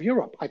ahead of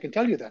Europe. I can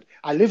tell you that.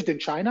 I lived in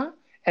China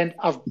and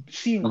I've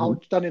seen how Mhm.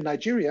 it's done in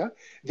Nigeria.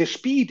 The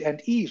speed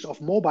and ease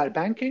of mobile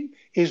banking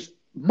is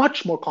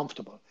much more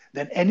comfortable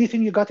than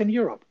anything you got in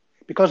Europe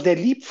because they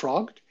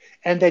leapfrogged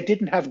and they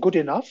didn't have good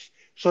enough.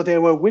 So they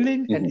were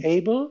willing and Mhm.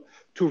 able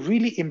to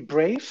really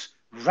embrace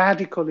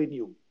radically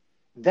new.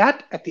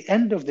 That, at the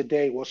end of the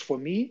day, was for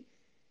me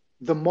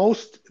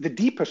the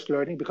deepest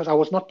learning because I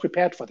was not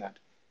prepared for that.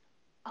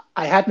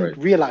 I hadn't Right.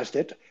 realized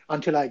it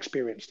until I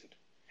experienced it.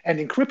 And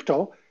in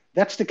crypto,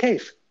 that's the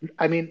case.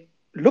 I mean,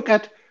 look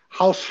at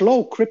how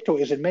slow crypto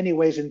is in many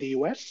ways in the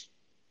US,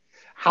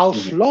 how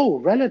Mhm. slow,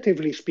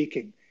 relatively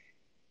speaking,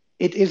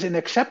 it is in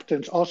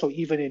acceptance also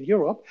even in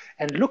Europe.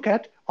 And look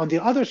at, on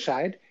the other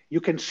side, you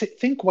can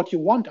think what you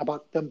want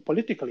about them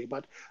politically,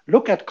 but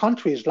look at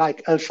countries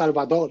like El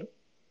Salvador,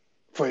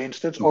 for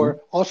instance, Mhm.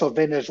 or also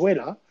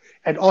Venezuela,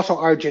 and also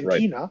Right.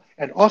 Argentina,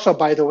 and also,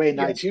 by the way, Yes.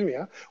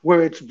 Nigeria,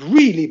 where it's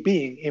really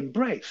being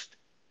embraced.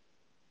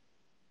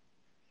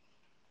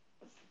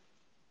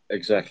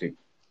 Exactly.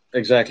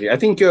 Exactly. I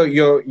think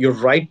you're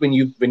right when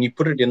you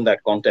put it in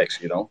that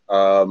context.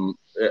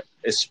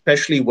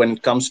 Especially when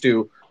it comes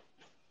to,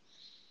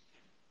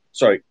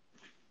 sorry,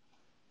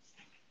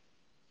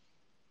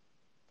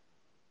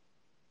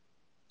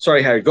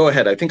 sorry, Harry. Go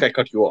ahead. I think I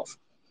cut you off.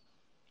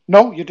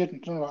 No, you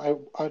didn't. No,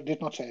 I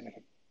did not say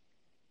anything.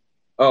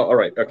 Oh, all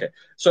right. Okay.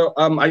 So,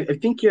 I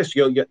think yes,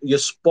 you're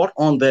spot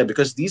on there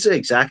because these are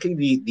exactly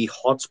the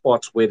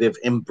hotspots where they've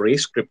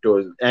embraced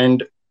crypto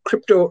and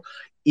crypto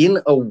in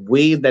a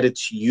way that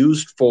it's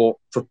used for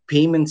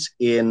payments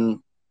in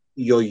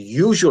your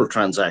usual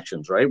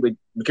transactions, right?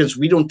 Because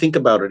we don't think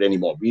about it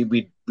anymore.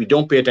 We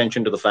don't pay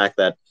attention to the fact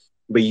that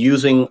we're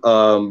using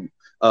uh,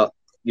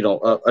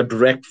 a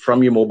direct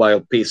from your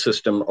mobile pay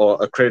system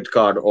or a credit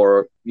card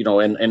or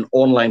an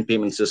online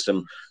payment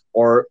system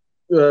or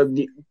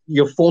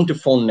your phone to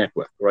phone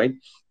network, right?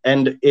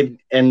 And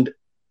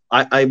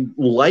I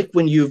like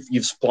when you've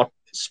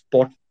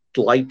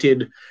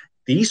spotlighted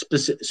these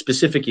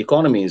specific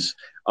economies,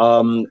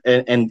 and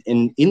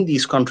in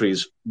these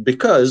countries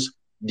because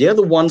they're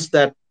the ones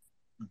that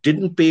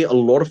didn't pay a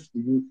lot of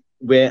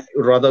where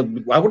rather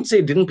I wouldn't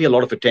say didn't pay a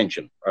lot of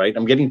attention. Right,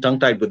 I'm getting tongue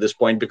tied with this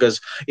point because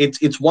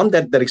it's one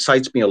that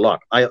excites me a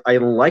lot. I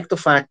like the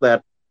fact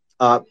that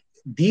uh,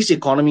 these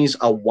economies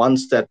are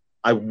ones that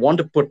I want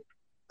to put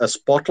a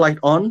spotlight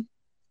on,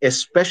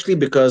 especially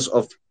because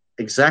of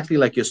exactly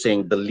like you're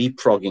saying, the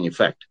leapfrogging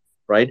effect.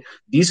 Right,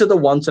 these are the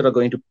ones that are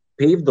going to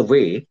pave the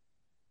way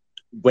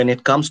when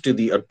it comes to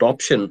the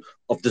adoption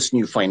of this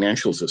new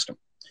financial system.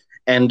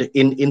 And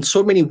in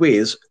so many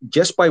ways,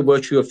 just by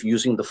virtue of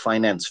using the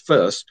finance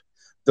first,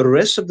 the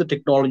rest of the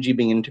technology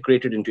being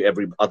integrated into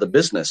every other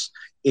business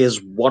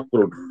is what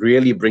will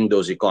really bring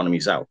those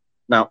economies out.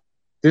 Now,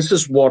 this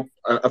is what,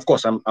 of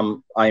course,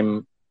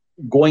 I'm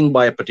going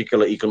by a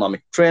particular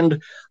economic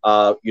trend,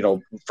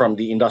 from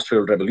the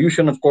Industrial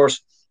Revolution, of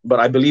course. But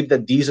I believe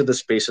that these are the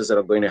spaces that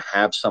are going to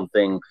have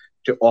something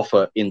to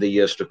offer in the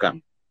years to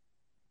come.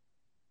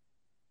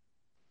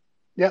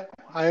 Yeah,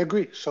 I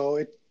agree.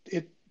 So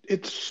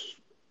it's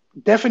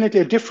definitely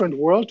a different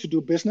world to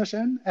do business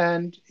in,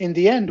 and in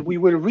the end, we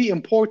will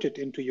re-import it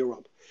into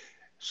Europe.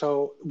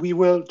 So we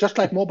will, just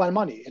like mobile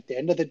money, at the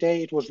end of the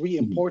day, it was Mhm.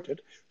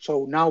 re-imported.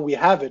 So now we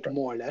have it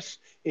more or less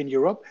in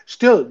Europe.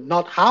 Still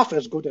not half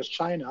as good as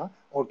China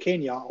or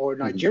Kenya or Mhm.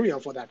 Nigeria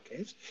for that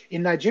case.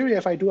 In Nigeria,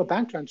 if I do a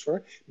bank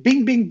transfer,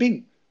 bing, bing,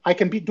 bing, I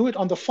can do it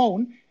on the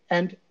phone.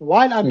 And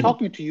while I'm Mhm.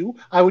 talking to you,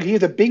 I will hear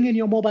the bing in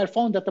your mobile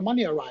phone that the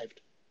money arrived.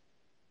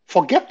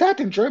 Forget that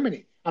in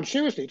Germany. I'm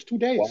seriously, it's 2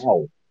 days.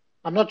 Wow.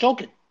 I'm not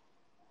joking.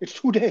 It's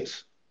 2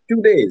 days.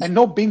 2 days. And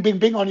no bing, bing,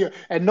 bing on your,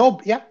 and no,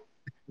 yeah,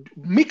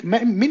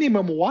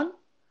 minimum one,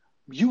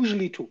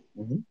 usually two.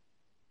 Mhm.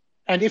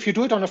 And if you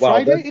do it on a Wow.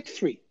 Friday, it's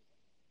three.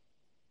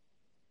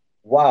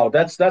 Wow,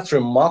 that's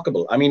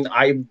remarkable. I mean,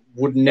 I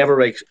would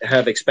never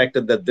have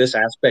expected that this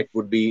aspect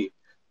would be,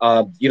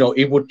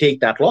 it would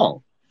take that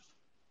long.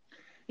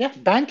 Yeah,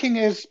 banking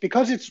is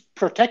because it's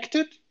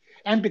protected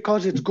and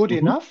because it's good Hmm.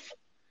 enough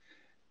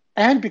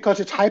and because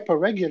it's hyper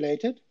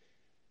regulated,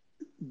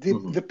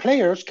 Hmm. the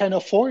players can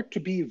afford to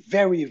be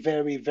very,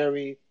 very,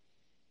 very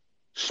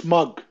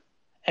smug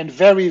and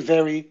very,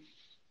 very,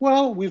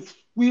 well,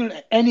 we'll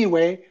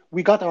anyway,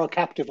 we got our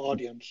captive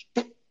audience.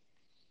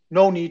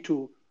 No need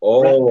to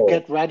Oh,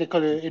 get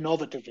radically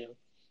innovative here.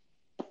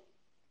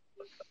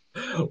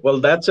 well,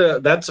 that's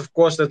of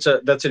course that's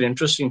an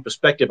interesting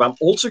perspective. I'm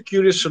also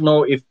curious to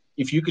know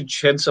if you could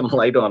shed some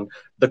light on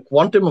the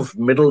quantum of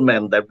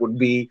middlemen that would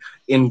be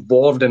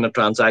involved in a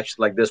transaction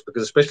like this,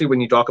 because especially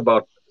when you talk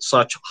about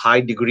such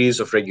high degrees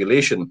of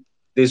regulation,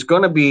 there's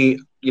going to be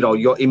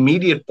your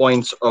immediate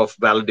points of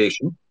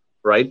validation,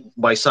 right,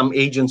 by some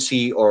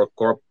agency or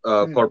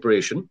Hmm.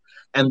 corporation.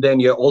 And then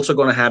you're also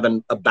going to have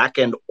a back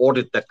end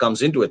audit that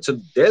comes into it. So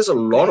there's a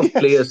lot of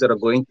players Yes, that are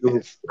going through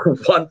yes,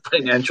 one yes,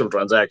 financial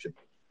transaction.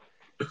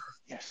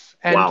 yes.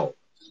 And Wow.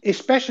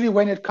 especially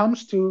when it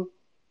comes to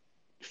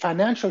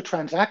financial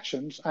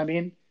transactions, I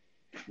mean,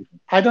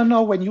 I don't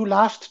know when you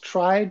last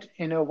tried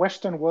in a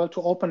Western world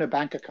to open a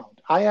bank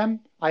account.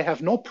 I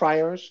have no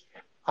priors.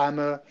 I'm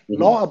a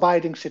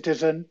law-abiding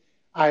citizen.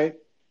 I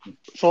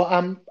so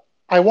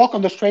I walk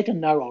on the straight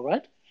and narrow,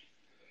 right?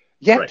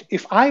 Yet,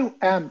 if I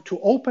am to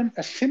open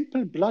a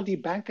simple bloody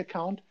bank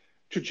account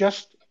to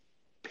just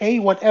pay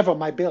whatever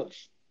my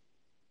bills,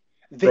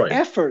 the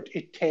effort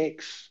it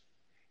takes.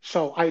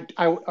 So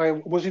I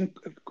was in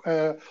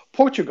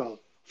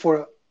Portugal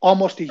for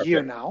almost a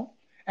year now,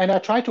 and I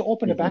tried to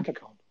open a bank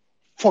account.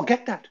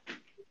 Forget that.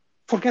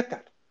 Forget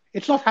that.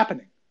 It's not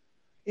happening.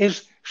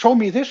 Is show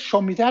me this,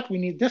 show me that. We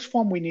need this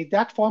form, we need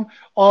that form.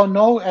 Oh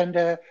no,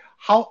 and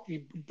how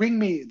bring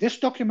me this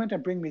document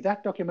and bring me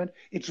that document.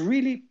 It's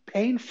really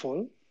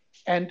painful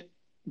and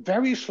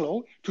very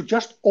slow to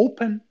just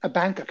open a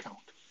bank account.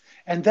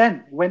 And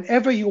then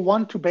whenever you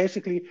want to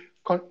basically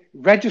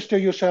register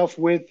yourself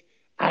with,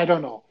 I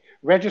don't know,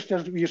 register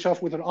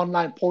yourself with an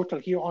online portal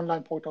here,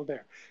 online portal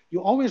there,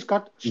 you always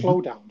got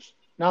slowdowns.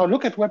 Now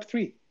look at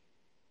Web3.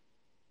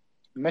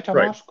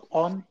 MetaMask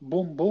on,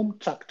 boom, boom,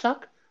 chuck,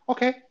 chuck.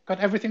 Okay, got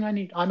everything I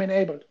need. I'm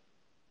enabled.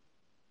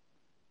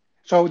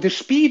 So the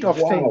speed of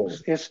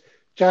things is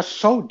just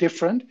so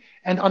different.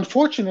 And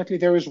unfortunately,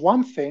 there is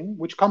one thing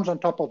which comes on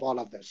top of all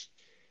of this.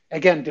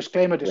 Again,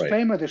 disclaimer,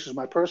 this is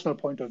my personal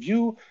point of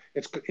view.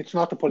 It's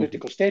not a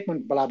political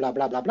statement, blah, blah,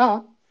 blah, blah,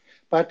 blah.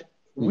 But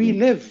we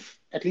live,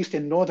 at least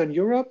in Northern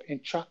Europe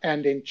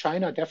and in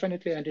China,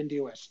 definitely, and in the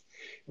US,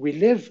 we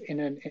live in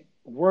a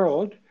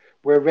world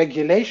where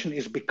regulation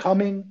is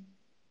becoming,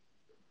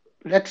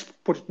 let's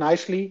put it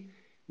nicely,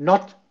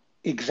 not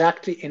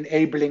exactly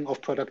enabling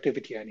of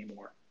productivity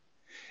anymore.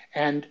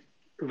 And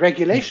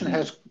regulation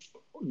has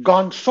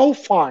gone so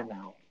far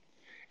now,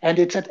 and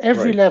it's at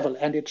every level,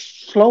 and it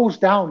slows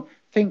down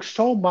things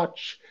so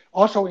much,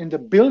 also in the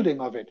building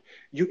of it.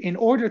 In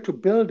order to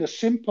build a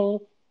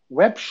simple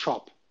web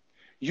shop,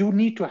 you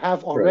need to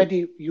have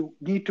already, you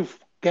need to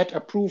get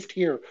approved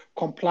here,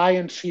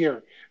 compliance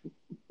here,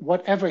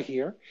 whatever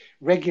here.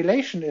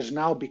 Regulation is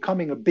now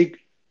becoming a big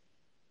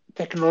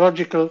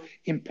technological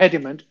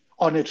impediment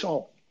on its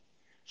own.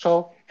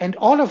 So, and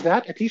all of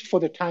that, at least for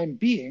the time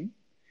being,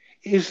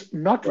 is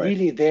not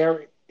really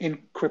there in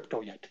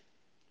crypto yet.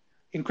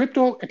 In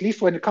crypto, at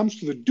least when it comes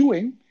to the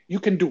doing, you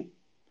can do.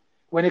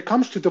 When it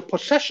comes to the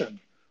possession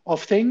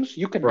of things,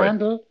 you can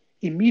handle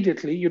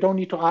immediately. You don't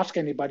need to ask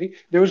anybody.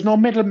 There is no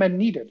middleman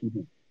needed.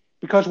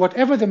 Because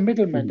whatever the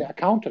middleman, the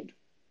accountant,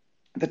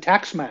 the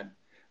taxman,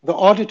 the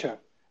auditor,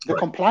 the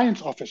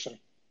compliance officer,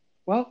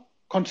 well,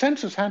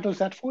 consensus handles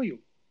that for you.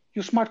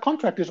 Your smart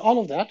contract is all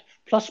of that,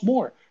 plus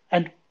more,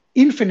 and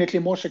infinitely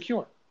more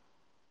secure.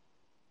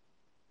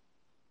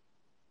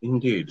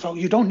 Indeed. So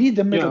you don't need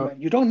the middleman.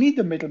 You don't need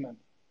the middleman.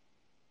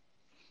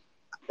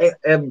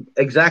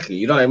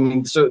 Exactly. I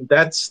mean, so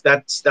that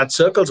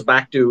circles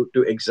back to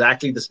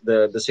exactly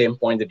the same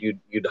point that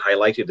you'd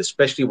highlighted,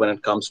 especially when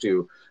it comes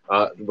to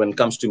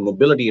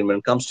mobility and when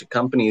it comes to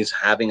companies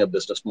having a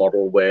business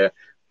model where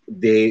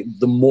the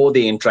more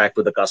they interact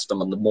with the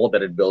customer, the more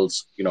that it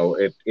builds,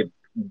 it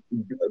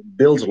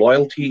builds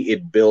loyalty,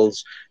 it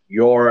builds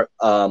your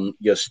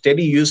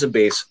steady user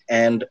base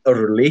and a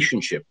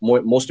relationship.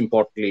 Most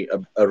importantly,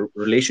 a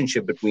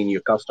relationship between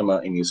your customer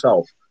and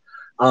yourself.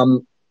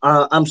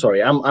 I'm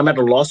sorry, I'm at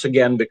a loss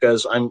again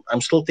because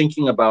I'm still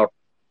thinking about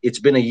it's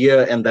been a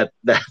year and that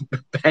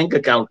bank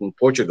account in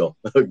Portugal.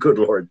 Good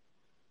Lord.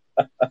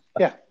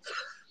 Yeah.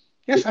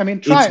 Yes, I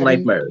mean, try. It's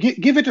nightmare.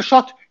 Give it a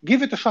shot.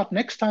 Give it a shot.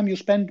 Next time you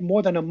spend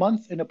more than a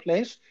month in a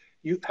place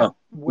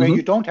where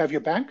you don't have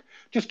your bank,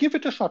 just give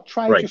it a shot.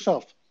 Try it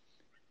yourself.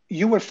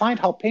 You will find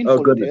how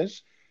painful it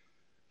is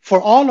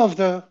for all of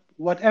the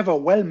whatever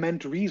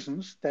well-meant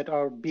reasons that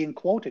are being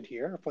quoted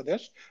here for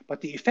this.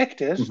 But the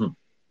effect is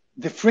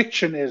the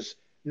friction is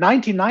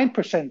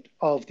 99%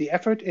 of the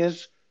effort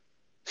is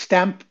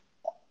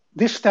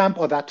this stamp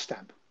or that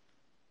stamp.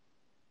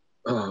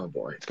 Oh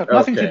boy, it's got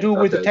nothing to do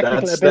with the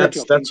technical ability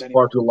of things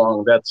anymore. Far too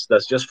long.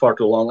 That's just far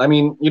too long. I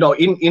mean,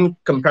 in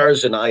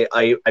comparison, I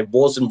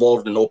was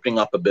involved in opening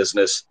up a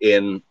business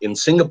in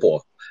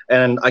Singapore,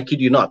 and I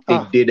kid you not, they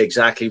did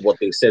exactly what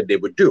they said they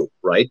would do.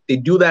 Right? They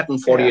do that in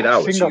 48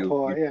 hours.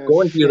 Singapore, you go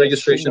into your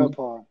registration.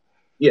 Singapore.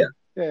 Yeah.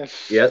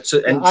 Yes. Yeah.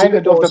 So and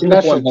Singapore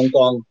and Hong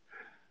Kong.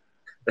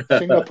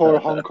 Singapore,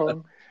 Hong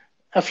Kong,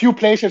 a few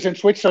places in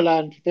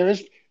Switzerland. There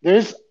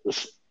is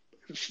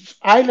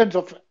islands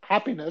of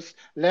happiness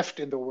left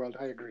in the world.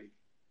 I agree.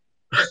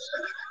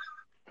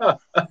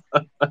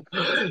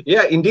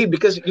 Yeah, indeed,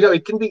 because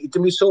it can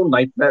be so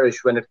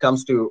nightmarish when it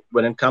comes to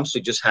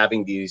just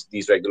having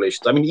these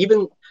regulations. I mean,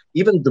 even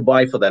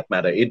Dubai for that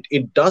matter,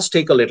 it does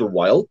take a little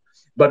while,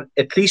 but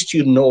at least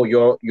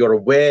you're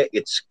aware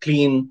it's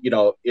clean.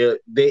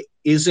 There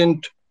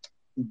isn't.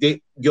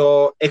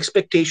 Your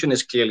expectation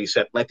is clearly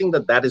set, and I think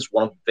that is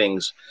one of the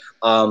things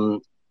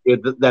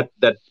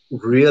that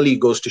really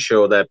goes to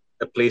show that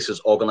a place is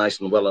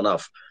organized and well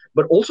enough.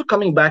 But also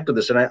coming back to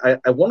this, and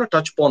I want to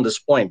touch upon this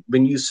point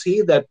when you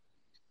say that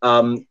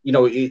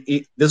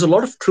there's a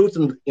lot of truth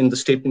in the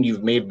statement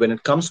you've made when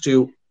it comes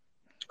to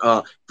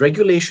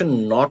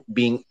regulation not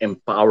being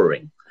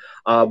empowering.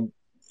 Um,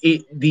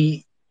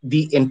 the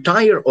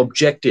entire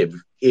objective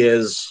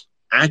is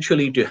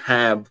actually to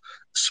have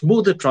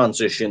smoother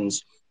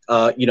transitions,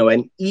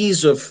 and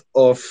ease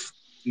of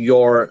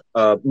your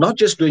not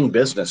just doing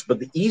business, but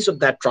the ease of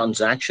that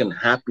transaction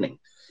happening.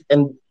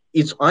 And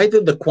it's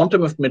either the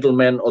quantum of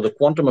middlemen or the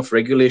quantum of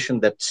regulation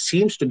that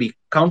seems to be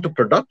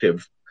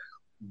counterproductive,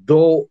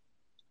 though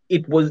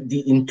it was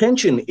the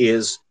intention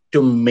is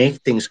to make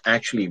things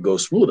actually go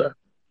smoother.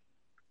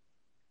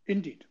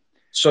 Indeed.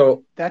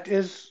 So That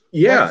is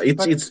yeah, that's it's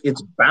but it's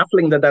it's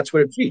baffling that that's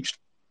where it's reached.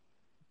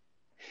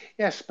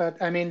 yes,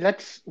 but I mean,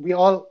 we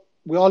all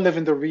live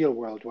in the real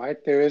world, right?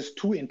 There is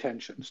two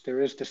intentions.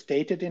 There is the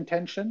stated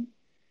intention,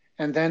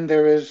 and then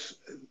there is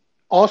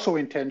also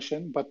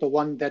intention, but the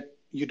one that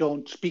you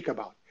don't speak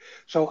about.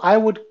 So I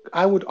would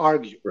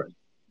argue, Right.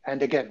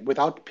 and again,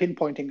 without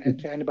pinpointing it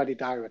Mhm. to anybody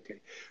directly.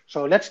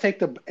 So let's take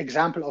the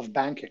example of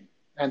banking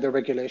and the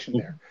regulation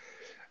there. Mhm.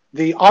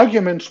 The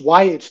arguments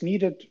why it's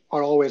needed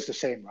are always the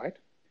same, right?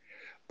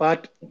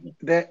 But Mhm.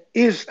 there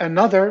is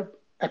another,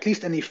 at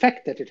least an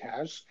effect that it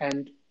has,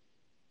 and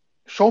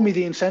show me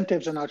the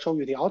incentives and I'll show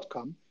you the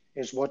outcome,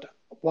 is what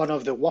one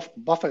of the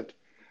Buffett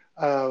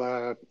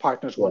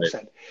partners once Right.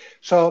 said.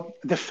 So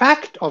the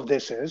fact of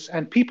this is,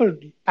 and people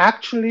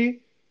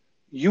actually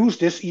use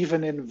this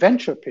even in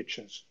venture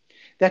pitches,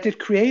 that it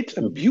creates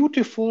a Mhm.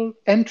 beautiful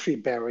entry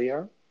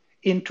barrier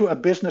into a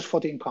business for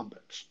the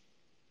incumbents.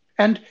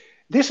 And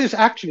this is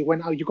actually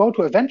when you go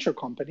to a venture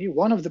company,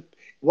 one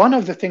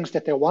of the things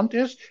that they want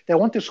is they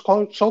want this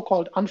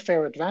so-called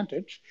unfair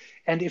advantage.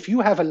 And if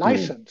you have a Mhm.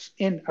 license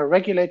in a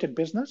regulated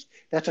business,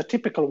 that's a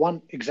typical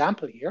one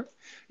example here.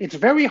 It's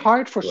very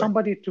hard for Right.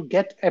 somebody to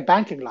get a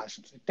banking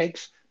license. It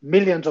takes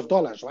millions of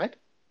dollars, right?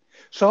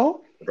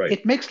 So Right.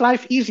 it makes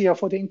life easier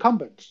for the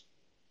incumbents.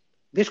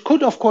 This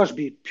could, of course,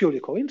 be purely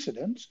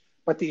coincidence,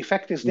 but the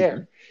effect is Mhm.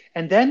 there.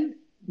 And then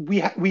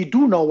we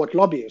do know what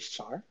lobbyists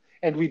are,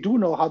 and we do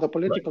know how the Right.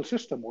 political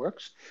system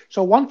works.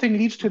 So one thing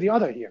leads to the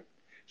other here.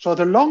 So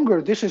the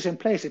longer this is in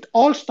place, it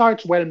all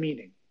starts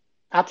well-meaning,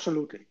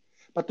 absolutely.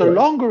 But the Right.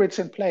 longer it's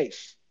in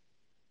place,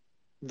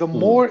 the Mhm.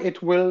 more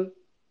it will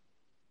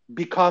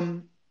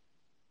become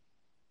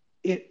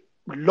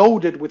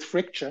loaded with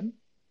friction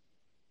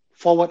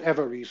for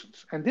whatever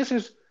reasons. And this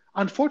is,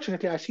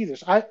 unfortunately, I see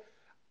this. I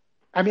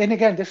mean,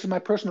 again, this is my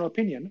personal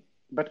opinion,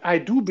 but I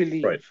do Right.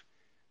 believe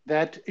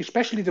that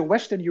especially the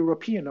Western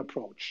European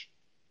approach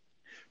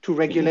to Mhm.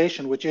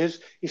 regulation, which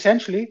is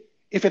essentially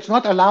if it's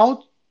not allowed,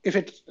 if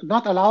it's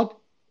not allowed,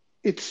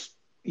 it's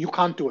you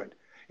can't do it.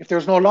 If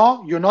there's no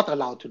law, you're not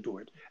allowed to do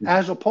it. Mhm.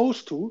 As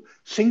opposed to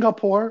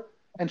Singapore,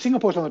 and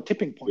Singapore's on a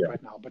tipping point Yeah.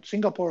 right now, but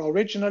Singapore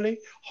originally,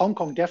 Hong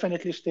Kong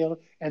definitely still,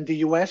 and the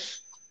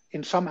US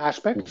in some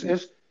aspects Mhm.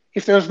 is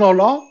if there's no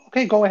law,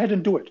 okay, go ahead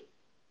and do it.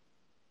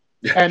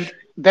 And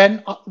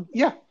then,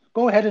 yeah,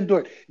 go ahead and do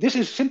it. This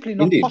is simply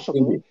not Indeed. possible.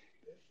 Indeed.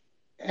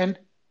 And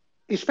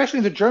especially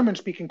in the German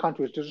speaking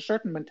countries, there's a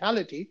certain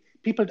mentality.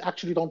 People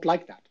actually don't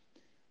like that.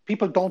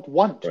 People don't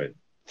want Right.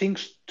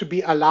 things to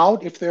be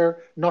allowed if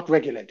they're not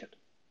regulated.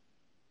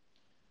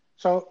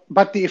 So,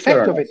 but the Fair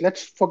effect of enough.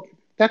 it,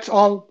 that's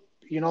all,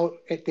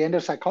 at the end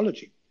of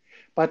psychology.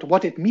 But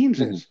what it means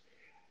Mhm. is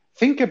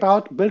think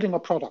about building a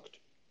product.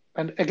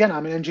 And again,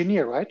 I'm an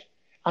engineer, right?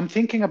 I'm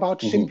thinking about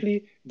Mhm.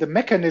 simply the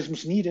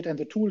mechanisms needed and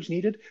the tools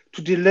needed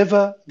to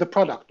deliver the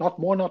product, not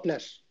more, not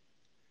less.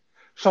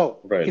 So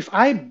Right. if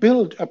I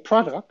build a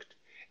product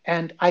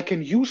and I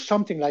can use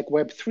something like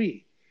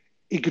Web3,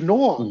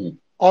 ignore Mhm.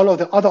 all of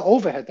the other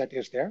overhead that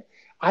is there,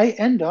 I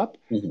end up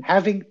Mhm.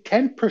 having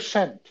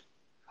 10%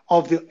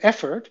 of the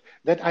effort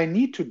that I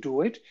need to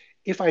do it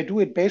if I do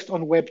it based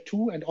on Web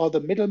 2 and all the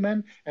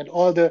middlemen and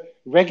all the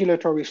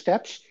regulatory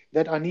steps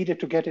that are needed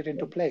to get it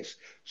into place.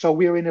 So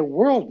we're in a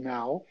world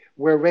now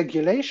where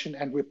regulation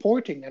and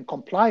reporting and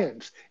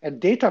compliance and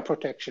data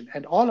protection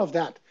and all of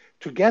that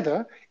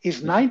together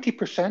is Mhm.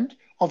 90%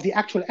 of the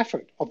actual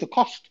effort, of the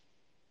cost.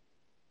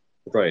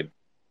 Right.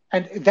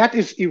 And that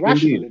is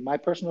irrational, Indeed. in my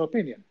personal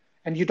opinion.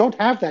 And you don't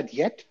have that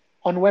yet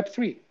on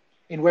Web3.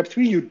 In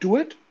Web3, you do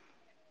it.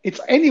 It's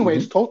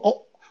anyways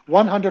Mhm.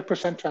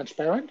 100%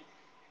 transparent,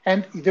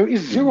 and there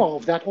is Mhm. zero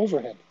of that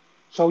overhead.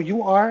 So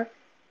you are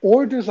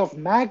orders of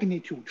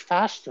magnitude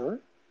faster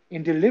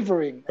in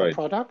delivering a Right.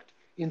 product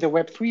in the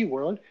Web3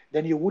 world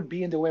than you would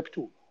be in the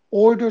Web2.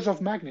 Orders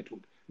of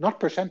magnitude, not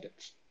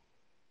percentage.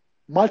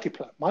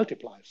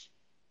 Multiplies.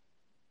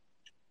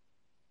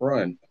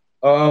 Right.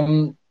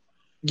 Um,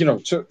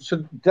 so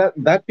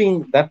that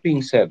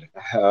being said,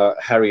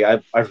 Harry, I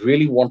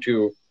really want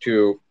to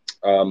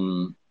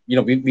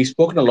we've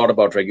spoken a lot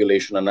about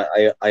regulation, and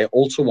I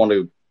also want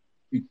to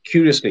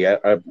curiously,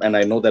 and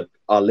I know that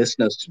our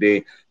listeners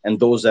today and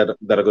those that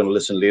are going to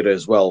listen later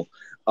as well,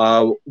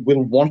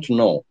 will want to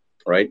know,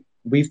 right?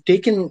 You've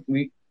taken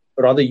with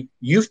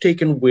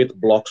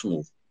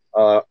BloXmove,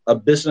 a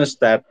business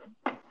that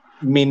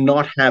may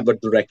not have a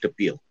direct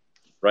appeal,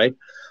 right?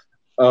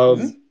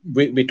 Mhm.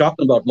 We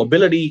talked about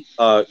mobility.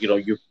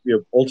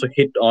 You've also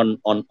hit on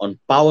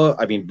power.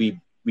 I mean,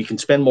 we can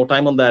spend more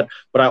time on that.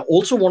 But I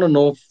also want to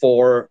know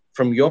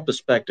from your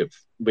perspective,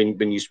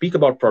 when you speak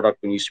about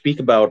product, when you speak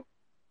about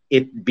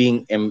it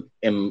being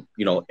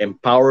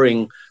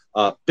empowering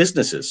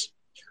businesses,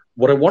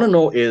 what I want to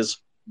know is,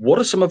 what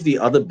are some of the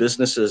other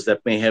businesses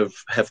that may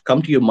have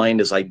come to your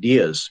mind as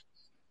ideas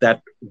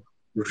that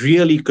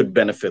really could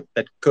benefit,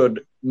 that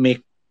could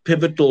make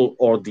pivotal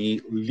or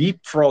the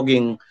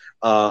leapfrogging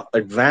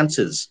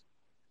advances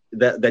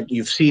that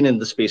you've seen in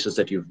the spaces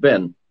that you've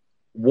been?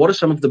 What are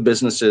some of the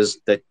businesses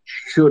that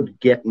should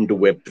get into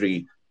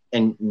Web3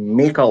 and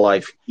make our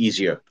life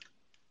easier?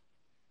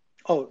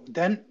 Oh,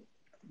 then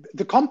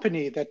the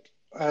company that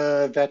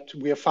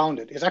we have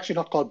founded is actually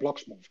not called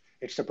BloXmove.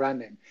 It's the brand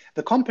name.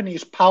 The company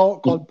is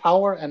called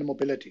Power and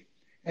Mobility.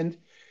 And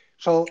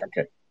so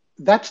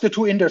that's the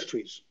two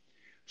industries.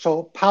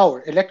 So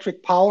power,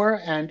 electric power,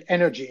 and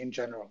energy in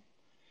general.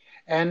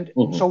 And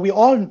so we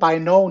all by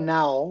know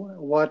now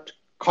what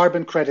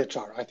carbon credits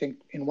are. I think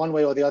in one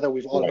way or the other,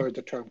 we've all heard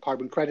the term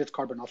carbon credits,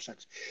 carbon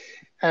offsets.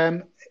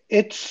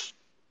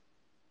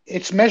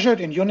 It's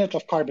measured in units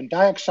of carbon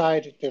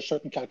dioxide. There's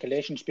certain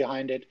calculations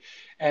behind it.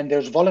 And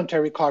there's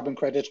voluntary carbon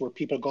credits where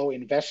people go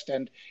invest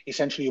and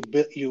essentially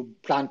you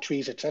plant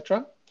trees,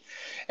 etc.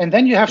 And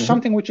then you have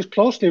something which is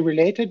closely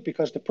related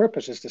because the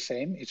purpose is the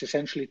same. It's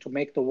essentially to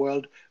make the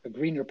world a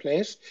greener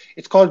place.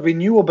 It's called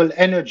renewable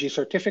energy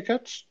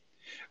certificates,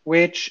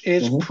 which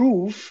is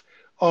proof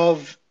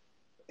of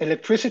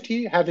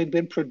electricity having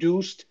been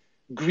produced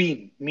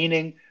green,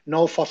 meaning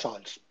no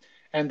fossils.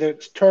 And the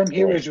term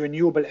here is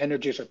renewable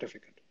energy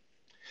certificate.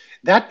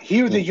 That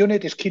here the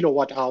unit is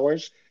kilowatt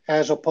hours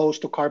as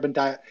opposed to carbon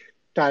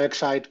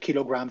dioxide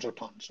kilograms or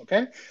tons.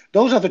 Okay,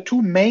 those are the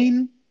two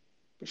main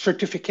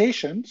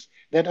certifications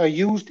that are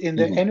used in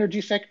the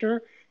energy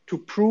sector to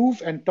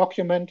prove and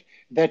document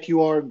that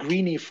you are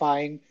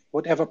greenifying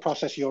whatever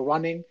process you're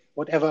running,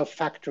 whatever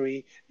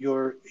factory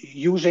you're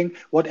using,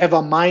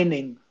 whatever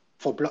mining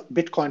for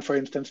Bitcoin, for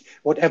instance,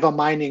 whatever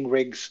mining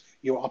rigs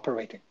you're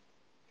operating.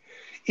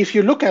 If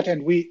you look at,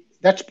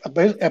 that's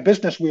a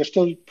business we are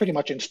still pretty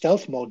much in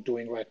stealth mode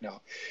doing right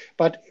now.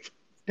 But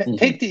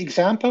take the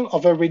example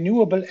of a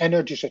renewable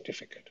energy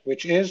certificate,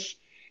 which is,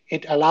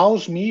 it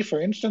allows me,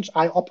 for instance,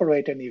 I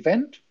operate an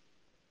event.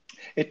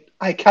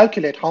 I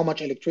calculate how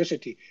much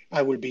electricity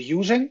I will be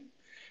using,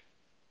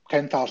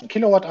 10,000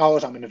 kilowatt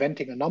hours. I'm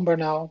inventing a number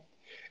now.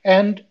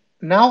 And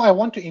now I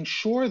want to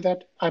ensure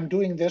that I'm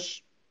doing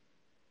this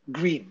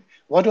green.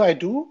 What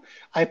do?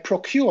 I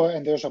procure,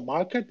 and there's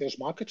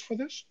markets for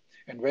this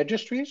and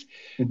registries.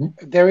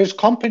 There is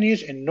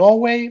companies in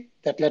Norway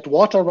that let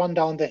water run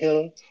down the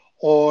hill,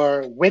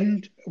 or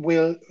wind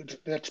will,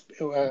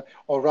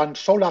 or run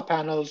solar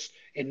panels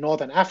in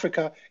Northern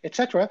Africa,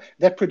 etc.,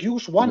 that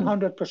produce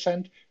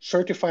 100%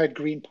 certified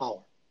green power.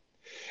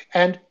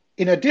 And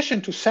in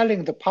addition to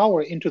selling the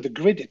power into the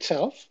grid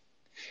itself,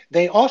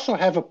 they also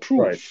have a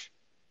proof.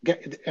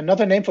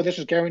 Another name for this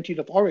is guaranteed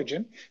of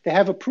origin. They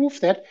have a proof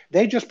that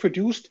they just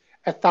produced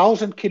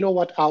 1,000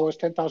 kilowatt hours,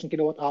 10,000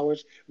 kilowatt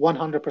hours,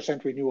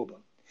 100% renewable.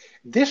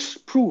 This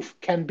proof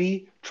can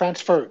be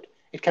transferred.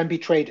 It can be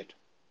traded.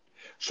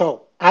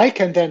 So I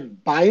can then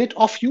buy it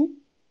off you.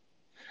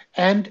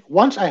 And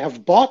once I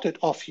have bought it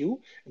off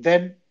you,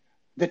 then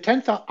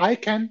I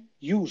can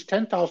use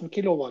 10,000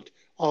 kilowatt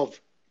of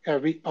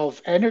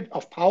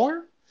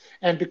power.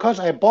 And because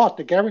I bought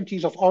the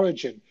guarantees of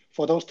origin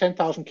for those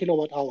 10,000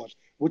 kilowatt hours,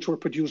 which were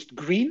produced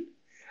green,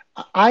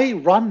 I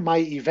run my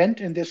event,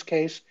 in this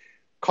case,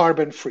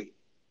 carbon free.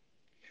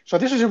 So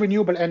this is a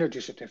renewable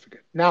energy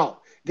certificate. Now,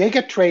 they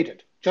get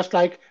traded, just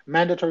like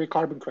mandatory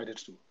carbon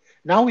credits do.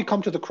 Now we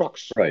come to the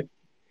crux. Right.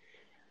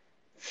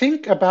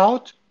 Think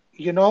about,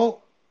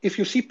 if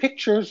you see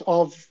pictures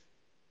of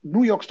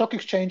New York Stock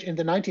Exchange in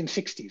the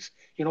 1960s,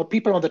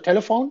 people on the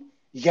telephone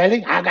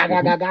yelling,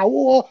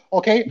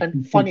 okay,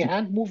 and funny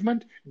hand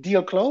movement,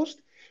 deal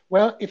closed.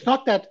 Well, it's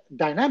not that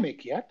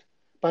dynamic yet,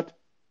 but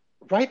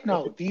right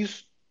now,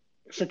 these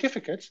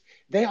certificates,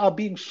 they are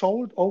being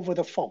sold over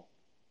the phone.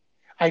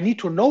 I need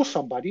to know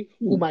somebody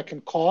whom I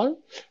can call,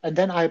 and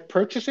then I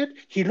purchase it.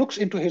 He looks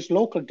into his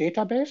local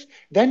database,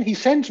 then he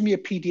sends me a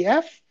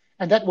PDF,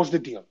 and that was the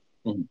deal.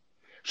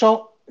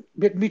 So,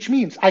 which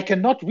means I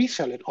cannot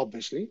resell it,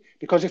 obviously,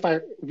 because if I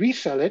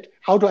resell it,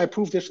 how do I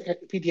prove this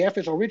PDF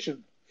is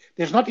original?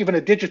 There's not even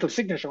a digital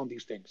signature on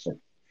these things.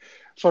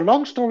 So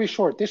long story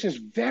short, this is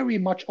very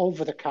much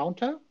over the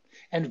counter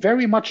and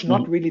very much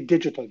not really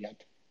digital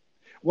yet.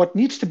 What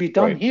needs to be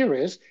done here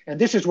is, and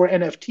this is where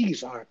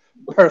NFTs are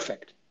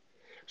perfect.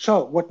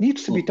 So what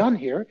needs to be done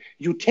here,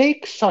 you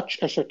take such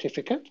a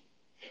certificate,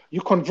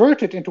 you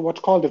convert it into what's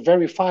called a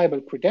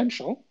verifiable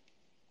credential,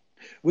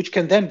 which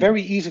can then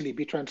very easily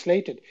be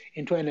translated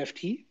into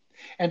NFT.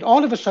 And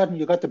all of a sudden,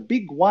 you got the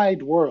big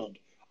wide world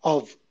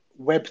of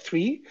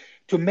Web3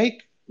 to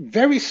make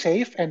very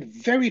safe and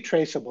very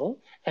traceable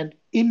and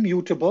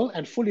immutable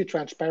and fully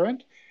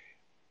transparent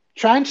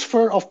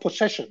transfer of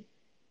possession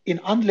in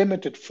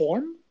unlimited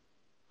form,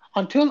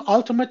 until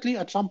ultimately,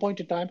 at some point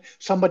in time,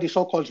 somebody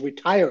so-called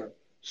retire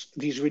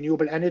these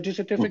renewable energy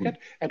certificate,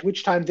 at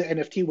which time the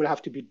NFT will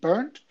have to be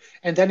burnt,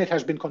 and then it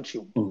has been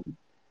consumed.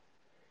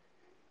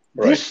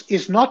 This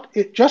is not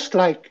just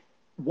like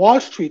Wall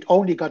Street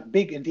only got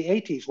big in the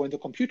 80s when the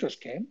computers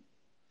came.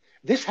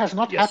 This has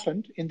not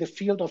happened in the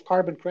field of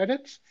carbon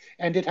credits,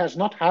 and it has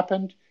not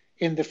happened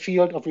in the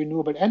field of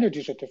renewable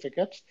energy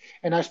certificates.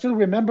 And I still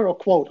remember a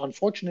quote.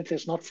 Unfortunately,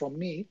 it's not from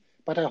me,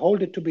 but I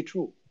hold it to be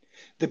true.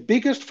 The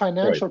biggest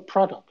financial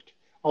product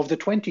of the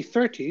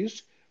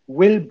 2030s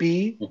will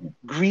be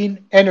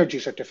green energy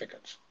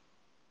certificates.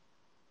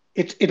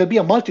 It'll be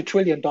a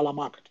multi-trillion-dollar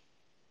market.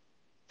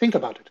 Think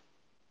about it.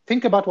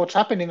 Think about what's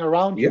happening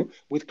around you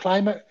with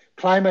climate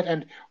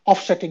and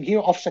offsetting here,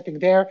 offsetting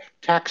there,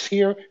 tax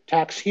here,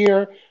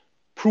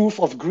 proof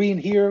of green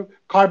here,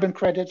 carbon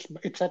credits,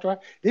 etc.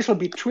 This will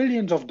be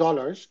trillions of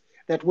dollars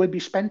that will be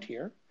spent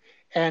here,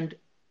 and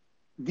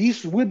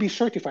these will be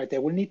certified. They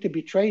will need to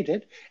be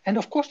traded, and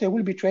of course they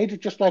will be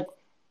traded just like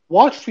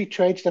Wall Street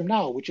trades them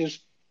now, which is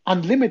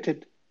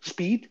unlimited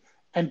speed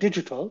and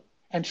digital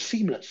and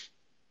seamless.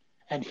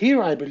 And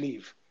here I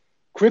believe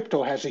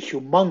crypto has a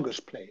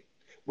humongous play.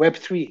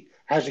 Web3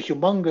 has a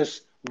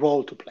humongous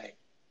role to play.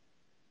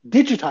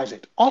 Digitize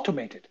it,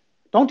 automate it.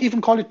 Don't even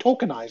call it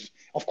tokenize.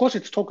 Of course,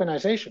 it's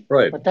tokenization,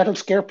 but that'll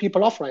scare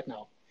people off right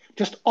now.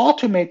 Just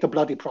automate the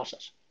bloody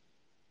process,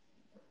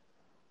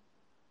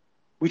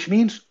 which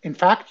means, in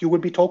fact, you will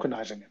be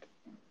tokenizing it.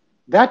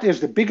 That is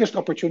the biggest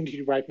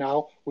opportunity right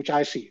now, which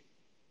I see.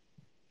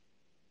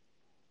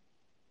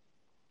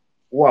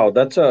 Wow,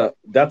 that's a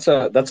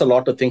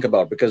lot to think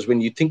about, because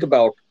when you think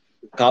about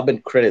carbon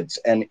credits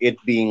and it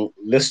being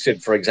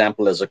listed, for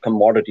example, as a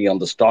commodity on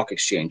the stock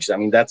exchange, I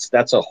mean that's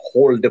a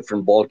whole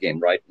different ballgame,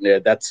 right?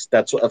 That's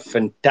a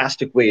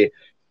fantastic way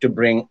to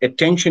bring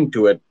attention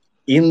to it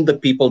in the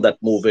people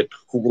that move it,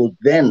 who will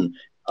then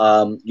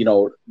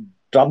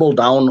double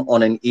down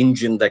on an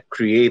engine that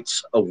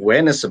creates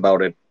awareness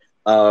about it.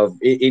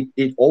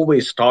 It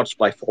always starts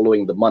by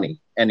following the money,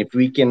 and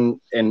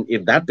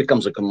if that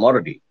becomes a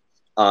commodity,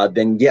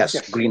 then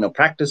yes, greener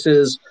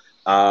practices,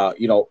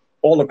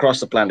 all across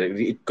the planet,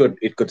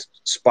 it could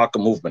spark a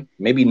movement.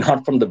 Maybe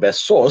not from the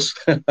best source,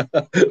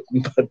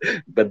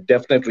 but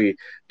definitely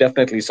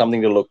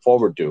something to look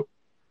forward to.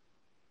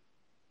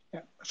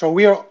 Yeah. So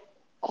we are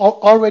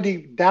already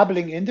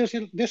dabbling in this.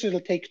 It'll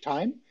take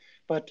time,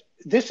 but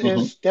this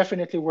is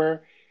definitely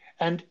where,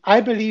 and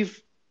I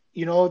believe,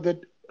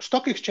 the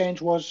stock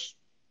exchange was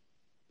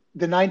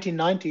the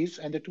 1990s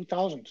and the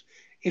 2000s.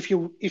 If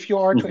you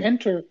are to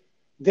enter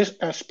this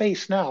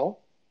space now,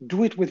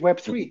 do it with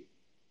Web3.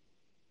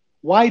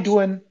 Why do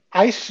an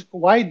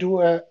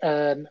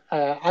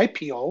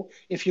IPO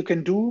if you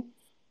can do?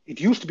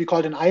 It used to be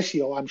called an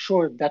ICO. I'm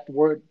sure that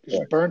word is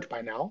burnt by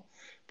now.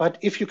 But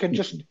if you can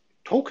just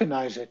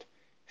tokenize it,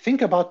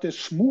 think about the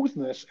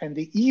smoothness and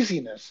the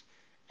easiness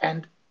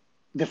and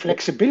the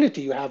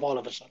flexibility you have all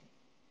of a sudden.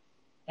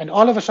 And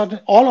all of a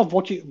sudden, all of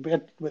what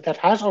that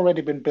has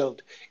already been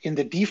built in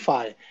the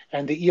DeFi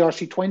and the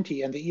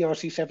ERC20 and the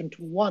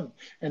ERC721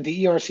 and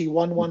the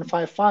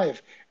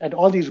ERC1155 and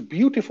all these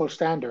beautiful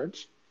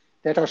standards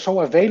that are so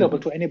available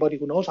to anybody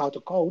who knows how to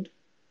code,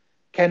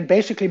 can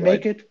basically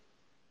make it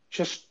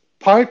just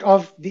part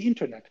of the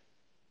internet.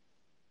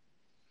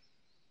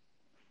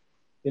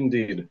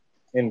 Indeed.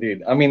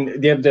 I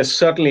mean, there's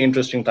certainly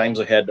interesting times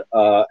ahead.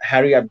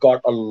 Harry, I've got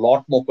a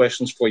lot more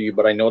questions for you,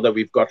 but I know that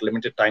we've got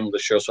limited time on the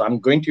show, so I'm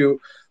going to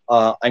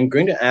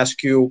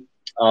ask you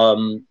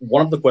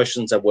one of the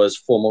questions that was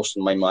foremost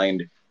in my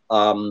mind.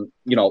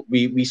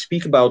 We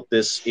speak about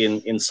this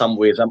in some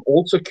ways. I'm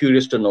also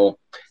curious to know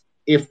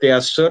if there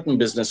are certain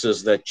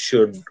businesses that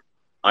should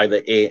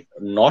either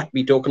not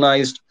be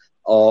tokenized,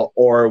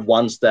 or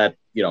ones that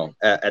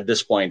at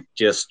this point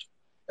just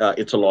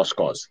it's a lost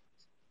cause.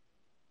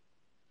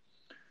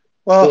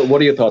 Well, what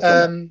are your thoughts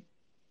on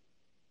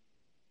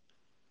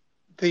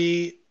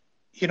that?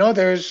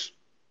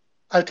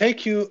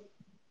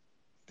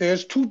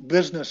 There's two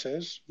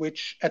businesses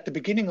which at the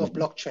beginning of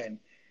blockchain,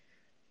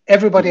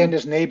 everybody and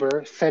his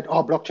neighbor said,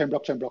 oh,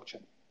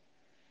 blockchain.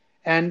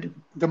 And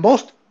the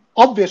most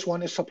obvious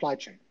one is supply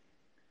chain.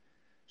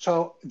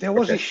 So there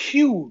was a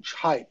huge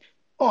hype.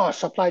 Oh,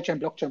 supply chain,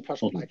 blockchain plus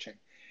supply chain.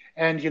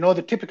 And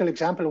the typical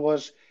example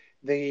was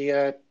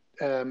the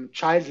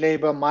child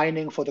labor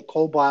mining for the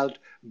cobalt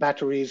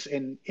batteries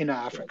in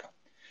Africa.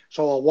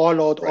 So a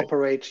warlord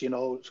operates,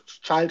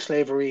 child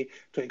slavery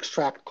to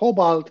extract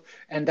cobalt,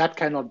 and that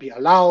cannot be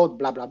allowed,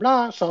 blah, blah,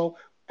 blah. So,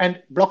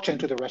 and blockchain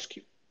to the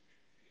rescue.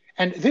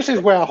 And this is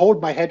where I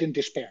hold my head in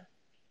despair.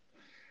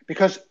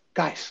 Because,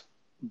 guys,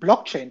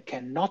 blockchain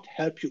cannot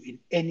help you in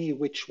any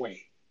which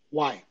way.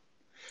 Why?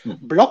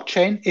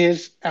 Blockchain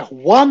is a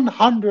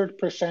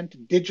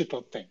 100%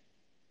 digital thing.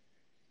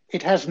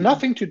 It has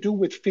nothing to do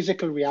with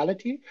physical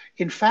reality.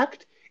 In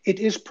fact, it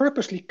is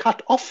purposely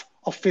cut off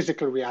of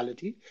physical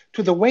reality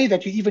to the way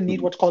that you even need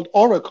what's called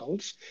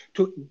oracles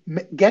to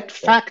get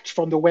facts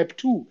from the Web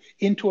 2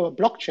 into a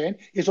blockchain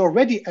is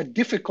already a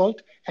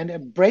difficult and a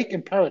break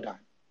in paradigm.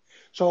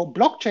 So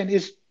blockchain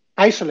is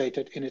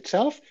isolated in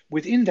itself.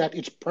 Within that,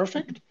 it's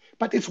perfect.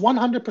 but it's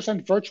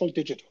 100% virtual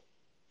digital.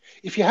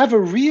 If you have a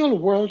real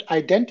world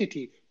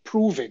identity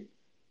proving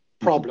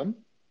problem,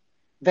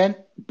 then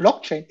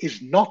blockchain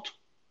is not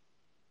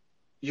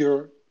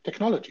your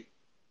technology.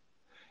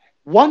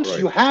 Once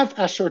you have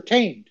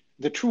ascertained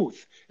the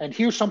truth, and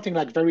here's something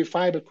like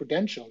verifiable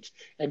credentials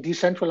and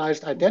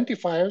decentralized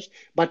identifiers,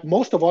 but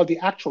most of all, the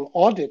actual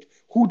audit,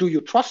 who do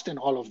you trust in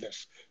all of this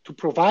to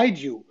provide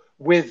you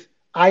with,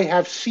 I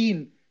have seen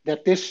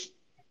that this,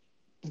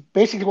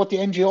 basically what the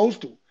NGOs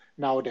do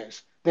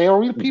nowadays. They are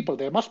real people.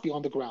 They must be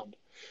on the ground.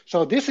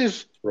 So this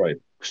is,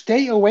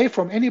 stay away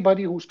from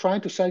anybody who's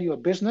trying to sell you a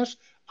business.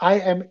 I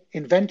am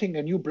inventing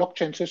a new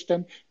blockchain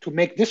system to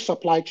make this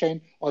supply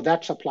chain or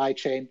that supply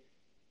chain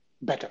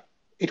better.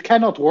 It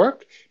cannot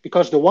work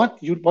because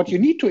what you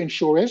need to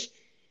ensure is,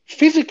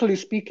 physically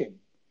speaking,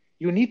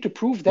 you need to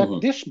prove that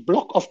this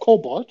block of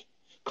cobalt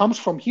comes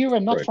from here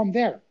and not from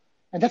there.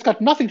 And that's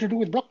got nothing to do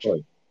with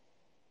blockchain.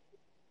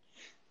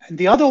 And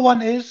the other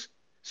one is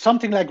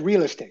something like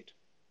real estate.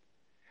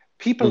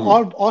 People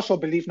also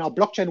believe now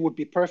blockchain would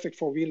be perfect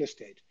for real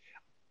estate.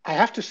 I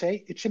have to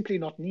say it's simply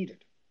not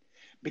needed.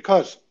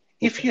 Because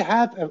if you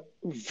have a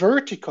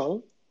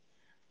vertical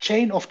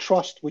chain of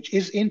trust which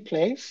is in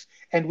place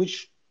and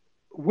which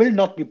will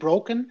not be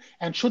broken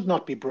and should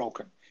not be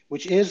broken,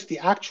 which is the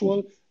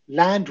actual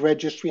land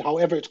registry,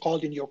 however it's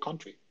called in your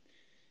country.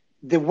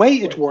 The way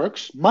it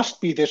works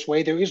must be this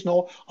way. There is no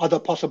other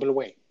possible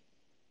way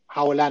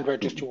how a land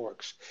registry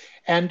works.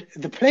 And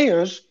the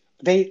players,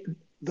 the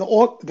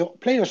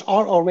players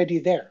are already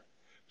there.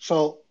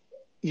 So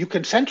you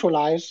can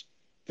centralize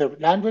the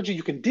land registry,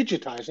 you can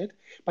digitize it,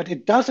 but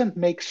it doesn't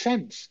make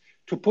sense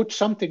to put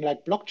something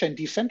like blockchain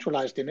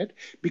decentralized in it,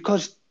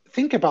 because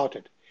think about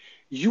it.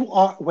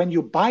 When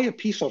you buy a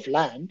piece of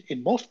land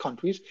in most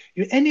countries,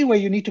 you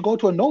need to go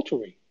to a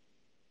notary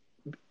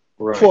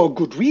for a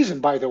good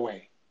reason, by the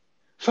way.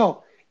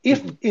 So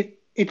if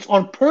it's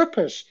on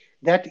purpose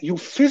that you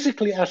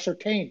physically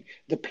ascertain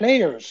the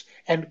players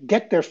and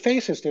get their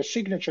faces, their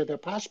signature, their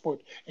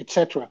passport,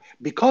 etc.,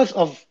 because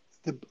of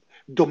the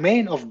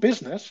domain of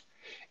business,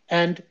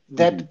 and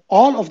that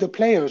all of the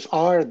players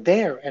are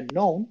there and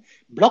known,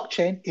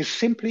 blockchain is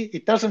simply,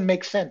 it doesn't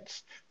make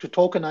sense to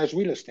tokenize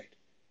real estate.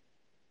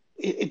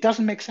 It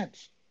doesn't make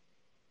sense.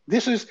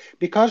 This is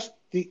because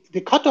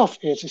the cutoff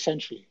is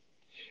essentially,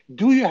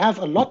 do you have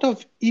a lot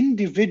of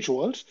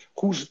individuals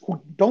who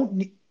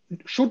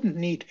shouldn't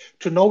need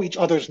to know each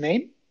other's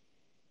name,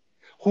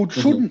 who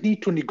shouldn't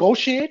need to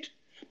negotiate,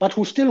 but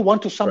who still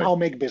want to somehow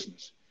make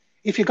business?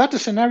 If you got a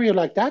scenario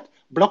like that,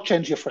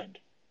 blockchain's your friend.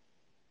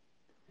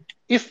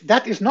 If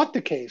that is not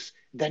the case,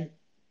 then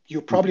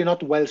you're probably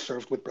not well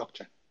served with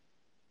blockchain.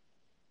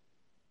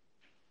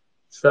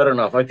 Fair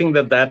enough. I think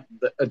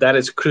that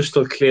is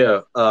crystal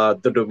clear,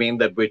 the domain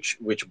that which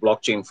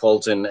blockchain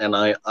falls in, and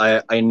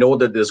I know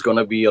that there's going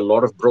to be a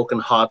lot of broken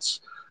hearts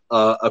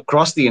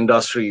across the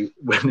industry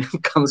when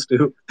it comes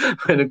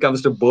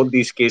to both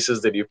these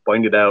cases that you've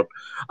pointed out,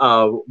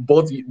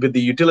 both with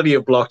the utility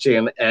of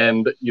blockchain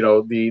and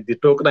the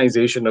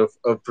tokenization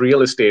of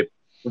real estate,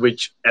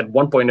 which at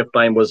one point of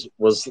time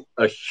was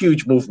a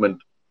huge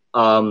movement.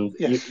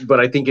 But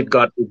I think it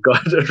got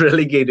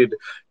relegated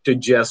to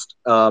just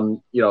to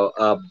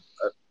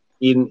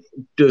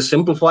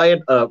simplify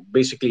it,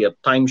 basically a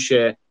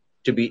timeshare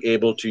to be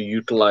able to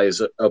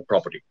utilize a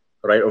property,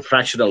 right, or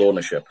fractional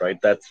ownership, right?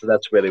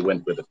 That's where they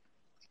went with it.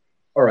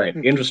 All right,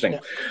 interesting.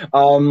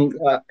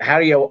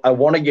 Harry, I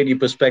want to get your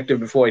perspective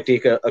before I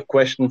take a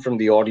question from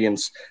the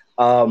audience.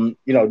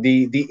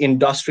 The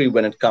industry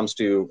when it comes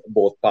to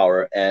both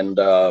power and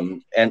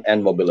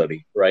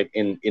mobility, right?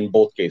 In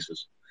both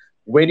cases.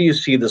 Where do you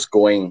see this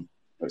going,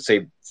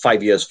 say,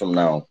 5 years from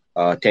now,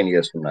 10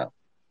 years from now?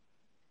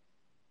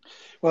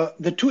 Well,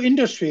 the two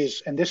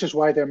industries, and this is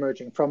why they're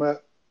merging,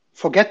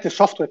 forget the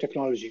software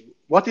technology.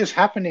 What is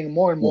happening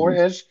more and more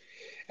is,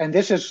 and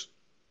this is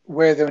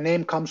where the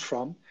name comes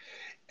from,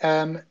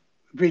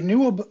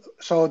 renewable.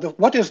 So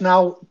what is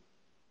now,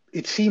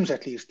 it seems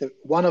at least,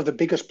 one of the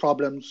biggest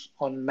problems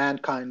on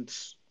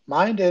mankind's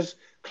mind is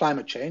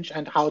climate change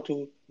and how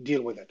to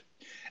deal with it.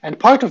 And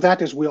part of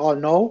that, as we all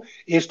know,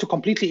 is to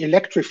completely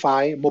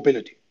electrify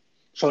mobility.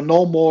 So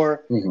no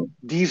more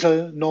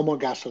diesel, no more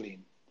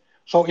gasoline.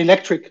 So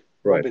electric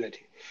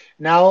mobility.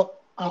 Now,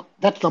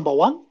 that's number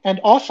one. And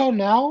also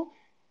now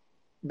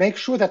make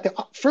sure that the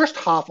first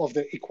half of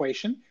the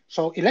equation,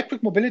 so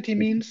electric mobility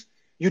means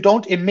you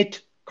don't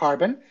emit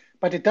carbon,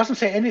 but it doesn't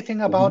say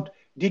anything about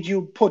did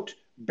you put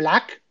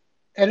black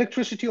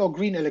electricity or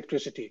green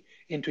electricity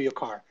into your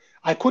car.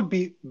 I could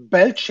be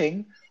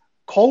belching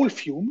coal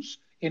fumes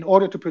in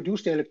order to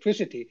produce the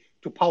electricity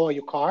to power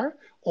your car,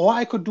 or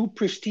I could do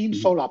pristine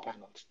solar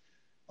panels.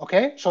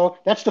 Okay, so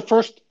that's the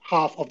first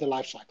half of the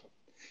life cycle.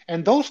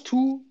 And those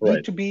two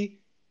need to be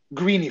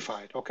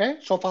greenified, okay?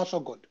 So far,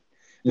 so good.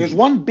 There's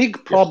one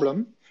big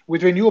problem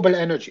with renewable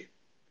energy.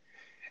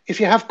 If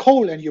you have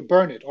coal and you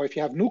burn it, or if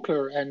you have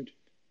nuclear and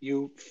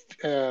you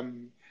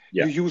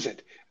use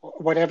it,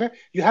 whatever,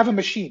 you have a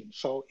machine.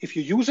 So if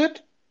you use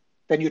it,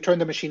 then you turn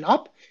the machine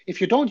up.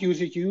 If you don't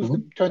use it,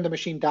 you turn the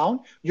machine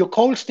down. Your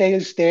coal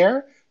stays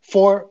there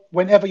for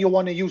whenever you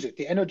want to use it.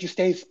 The energy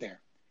stays there.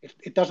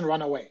 It doesn't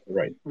run away.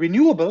 Right.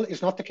 Renewable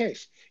is not the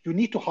case. You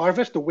need to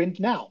harvest the wind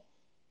now.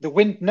 The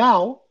wind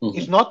now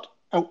is not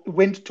a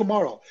wind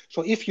tomorrow. So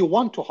if you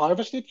want to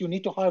harvest it, you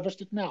need to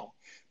harvest it now.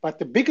 But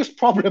the biggest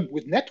problem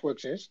with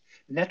networks is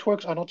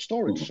networks are not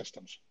storage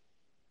systems.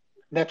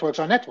 Networks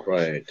are networks.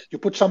 Right. You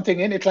put something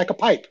in, it's like a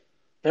pipe.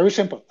 Very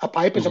simple. A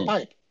pipe is a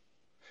pipe.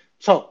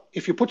 So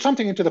if you put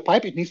something into the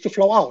pipe, it needs to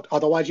flow out.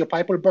 Otherwise, your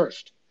pipe will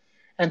burst.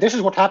 And this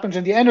is what happens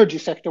in the energy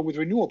sector with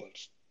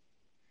renewables.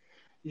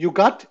 You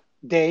got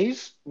days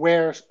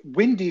where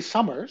windy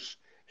summers,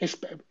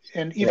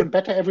 and even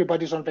better,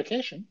 everybody's on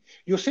vacation,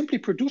 you're simply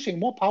producing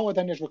more power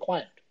than is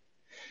required.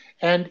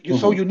 And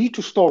so you need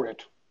to store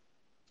it.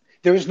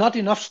 There is not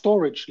enough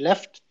storage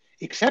left,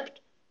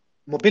 except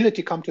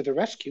Mobility come to the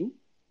rescue.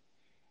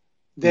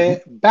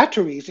 The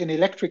batteries in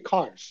electric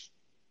cars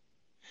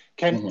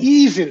can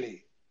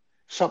easily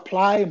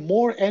supply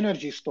more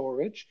energy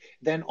storage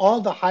than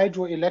all the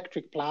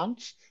hydroelectric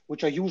plants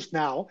which are used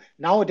now.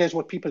 Nowadays,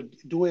 what people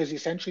do is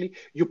essentially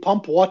you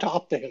pump water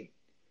up the hill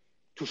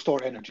to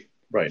store energy.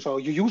 Right. So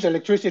you use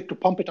electricity to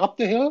pump it up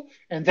the hill,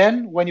 and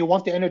then when you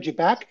want the energy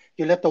back,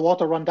 you let the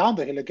water run down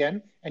the hill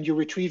again, and you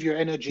retrieve your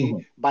energy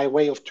by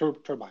way of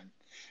turbine.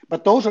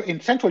 But those are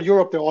in Central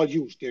Europe, they're all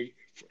used.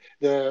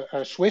 The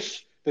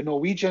Swiss, the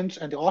Norwegians,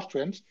 and the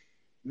Austrians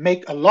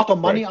make a lot of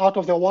money out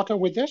of their water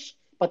with this,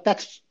 but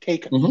that's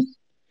taken.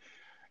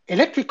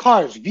 Electric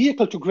cars,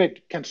 vehicle to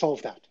grid, can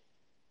solve that.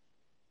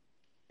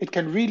 It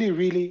can really,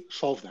 really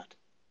solve that.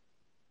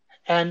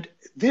 And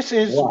this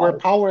is where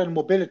power and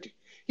mobility.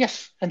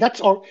 Yes, and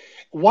that's all.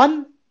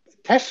 One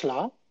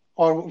Tesla,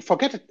 or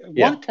forget it,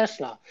 one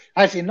Tesla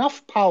has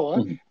enough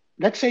power.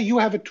 Let's say you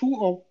have a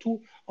two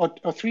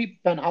or three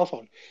man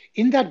household.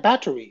 In that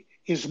battery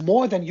is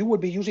more than you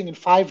would be using in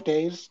 5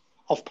 days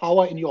of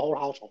power in your whole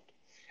household.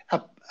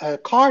 A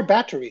car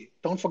battery,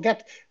 don't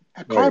forget,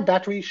 a car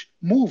battery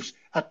moves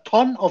a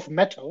ton of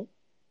metal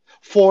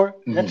for,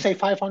 let's say,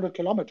 500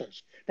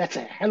 kilometers. That's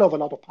a hell of a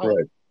lot of power.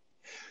 Right.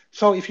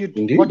 So if you,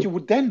 what you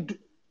would then do,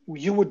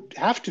 you would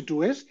have to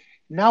do is,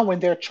 now when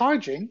they're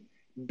charging,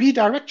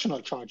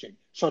 bidirectional charging.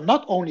 So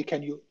not only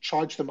can you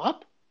charge them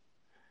up,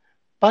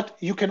 but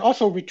you can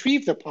also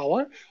retrieve the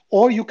power,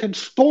 or you can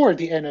store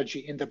the energy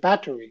in the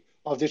battery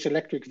of this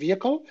electric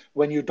vehicle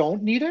when you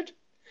don't need it.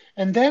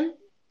 And then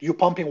you're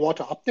pumping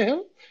water up the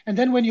hill. And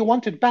then when you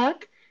want it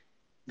back,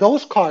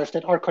 those cars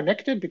that are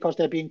connected because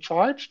they're being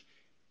charged,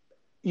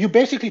 you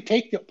basically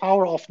take the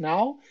power off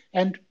now,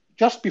 and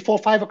just before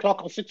 5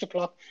 o'clock or 6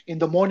 o'clock in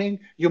the morning,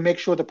 you make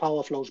sure the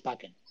power flows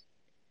back in.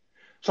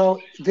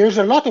 So there's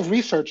a lot of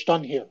research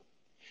done here.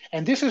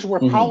 And this is where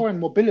power and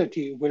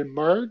mobility will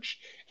merge.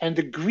 And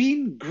the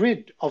green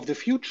grid of the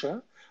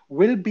future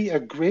will be a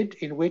grid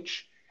in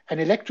which an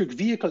electric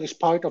vehicle is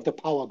part of the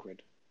power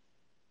grid.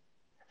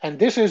 And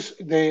this is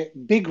the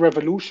big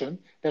revolution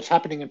that's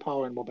happening in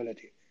power and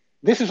mobility.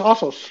 This is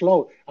also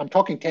slow. I'm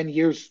talking 10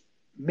 years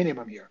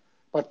minimum here.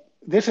 But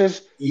this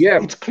is,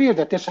 it's clear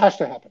that this has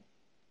to happen.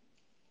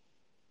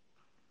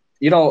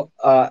 You know,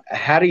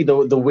 Harry,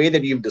 the way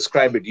that you've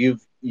described it,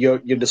 you're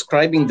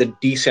describing the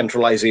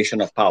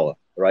decentralization of power,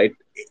 right?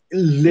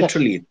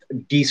 Literally,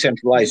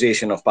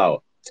 decentralization of power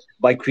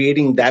by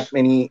creating that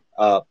many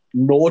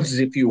nodes,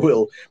 if you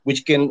will,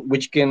 which can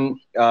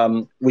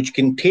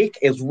take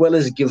as well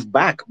as give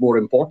back. More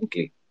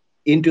importantly,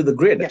 into the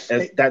grid. Yes,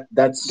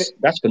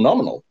 that's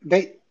phenomenal.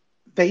 They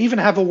even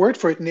have a word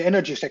for it in the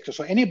energy sector.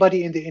 So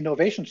anybody in the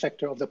innovation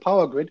sector of the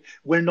power grid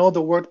will know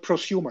the word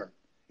prosumer.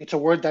 It's a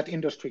word that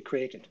industry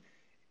created.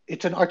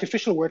 It's an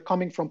artificial word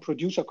coming from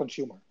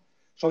producer-consumer.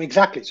 So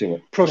exactly,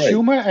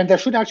 prosumer, and there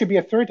should actually be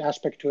a third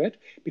aspect to it,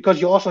 because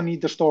you also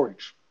need the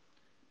storage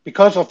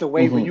because of the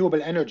way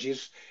renewable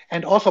energies,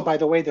 and also, by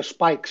the way, the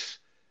spikes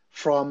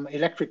from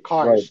electric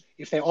cars.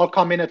 If they all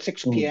come in at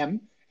 6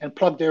 p.m. and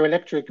plug their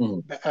electric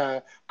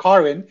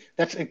car in,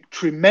 that's a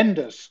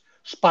tremendous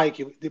spike.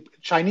 The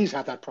Chinese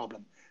have that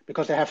problem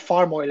because they have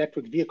far more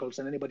electric vehicles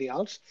than anybody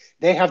else.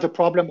 They have the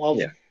problem of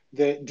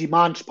the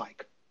demand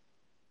spike.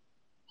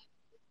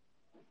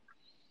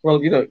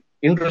 Well, you know,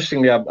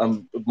 interestingly,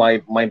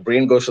 my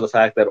brain goes to the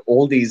fact that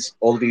all these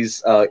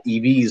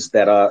EVs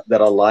that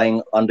are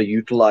lying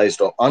underutilized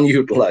or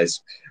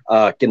unutilized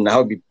can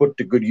now be put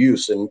to good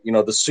use. And you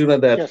know, the sooner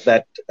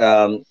that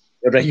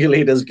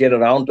regulators get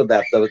around to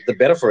that, the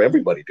better for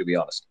everybody, to be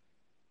honest.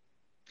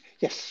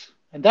 Yes,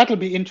 and that will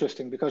be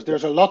interesting because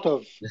there's a lot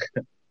of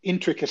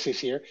intricacies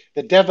here.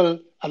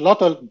 A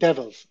lot of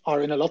devils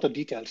are in a lot of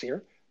details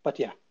here, but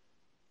yeah.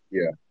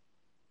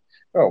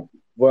 Oh,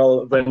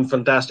 well, been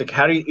fantastic,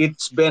 Harry.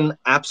 It's been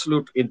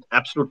absolute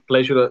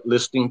pleasure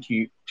listening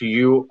to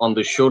you on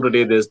the show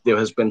today. There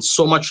has been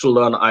so much to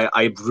learn.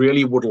 I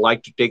really would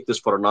like to take this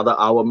for another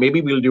hour.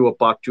 Maybe we'll do a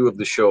part 2 of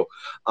the show.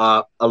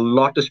 A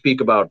lot to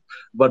speak about.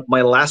 But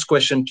my last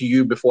question to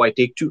you before I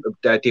take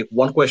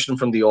one question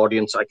from the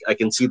audience. I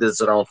can see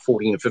there's around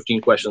 14 or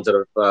 15 questions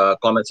that are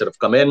comments that have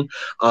come in.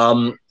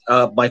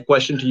 My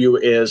question to you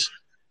is,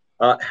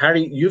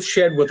 Harry, you've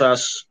shared with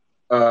us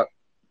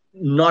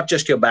not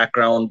just your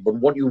background, but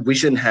what your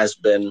vision has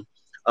been,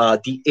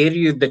 the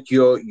area that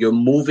you're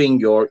moving,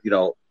 you're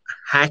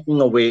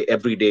hacking away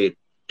every day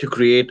to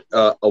create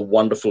a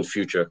wonderful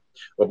future.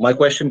 But my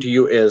question to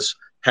you is,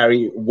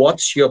 Harry,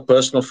 what's your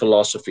personal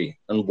philosophy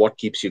and what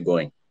keeps you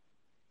going?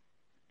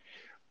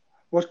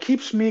 What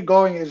keeps me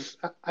going is,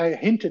 I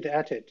hinted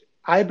at it.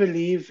 I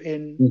believe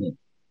in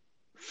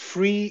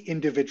free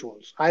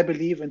individuals. I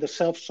believe in the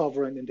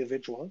self-sovereign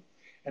individual,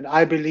 and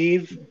I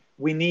believe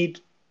we need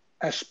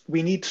a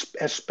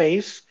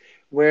space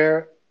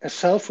where a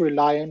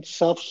self-reliant,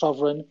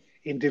 self-sovereign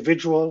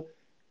individual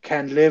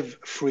can live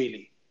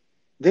freely.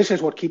 This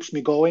is what keeps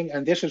me going,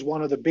 and this is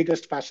one of the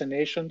biggest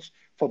fascinations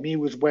for me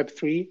with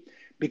Web3,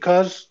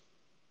 because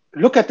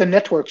look at the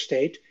network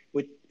state.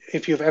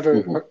 If you've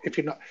ever, if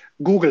you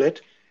Google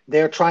it,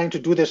 they're trying to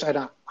do this at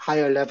a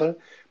higher level.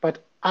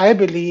 But I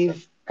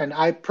believe, and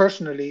I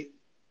personally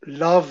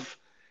love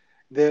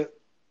the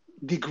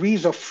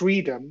degrees of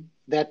freedom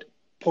that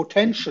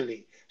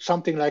potentially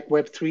something like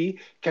Web3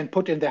 can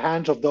put in the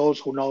hands of those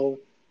who know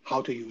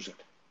how to use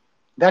it.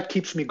 That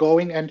keeps me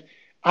going, and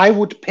I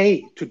would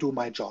pay to do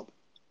my job.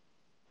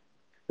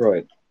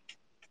 Right.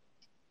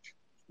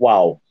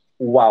 Wow.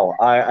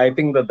 I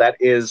think that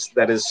is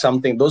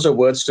something. Those are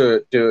words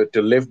to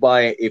live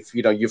by. If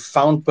you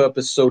found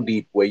purpose so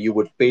deep where you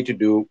would pay to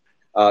do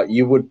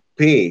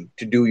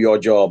your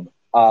job.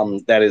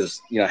 That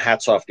is,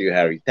 hats off to you,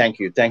 Harry. Thank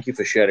you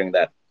for sharing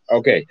that.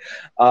 Okay,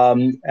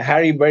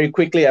 Harry, very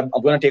quickly, I'm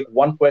going to take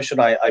one question.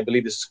 I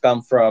believe this has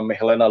come from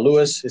Helena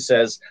Lewis. It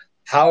says,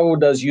 how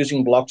does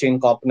using blockchain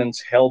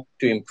components help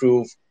to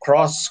improve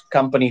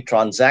cross-company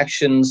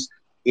transactions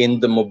in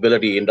the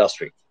mobility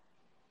industry?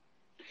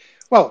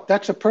 Well,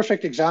 that's a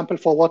perfect example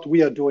for what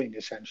we are doing,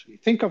 essentially.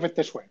 Think of it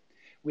this way.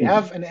 We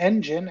have an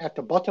engine at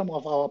the bottom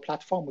of our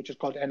platform, which is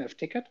called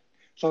NFTicket.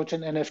 So it's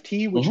an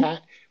NFT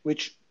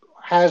which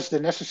has the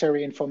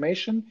necessary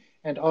information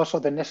and also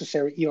the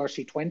necessary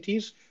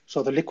ERC20s,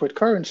 so the liquid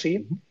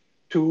currency,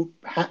 to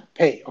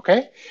pay,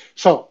 okay?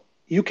 So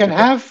you can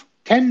have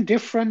 10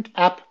 different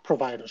app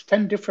providers,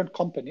 10 different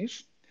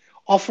companies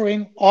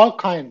offering all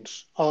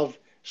kinds of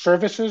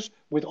services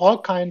with all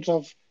kinds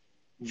of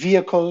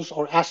vehicles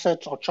or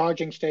assets or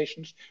charging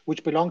stations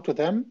which belong to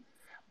them.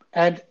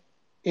 And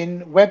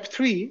in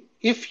Web3,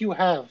 if you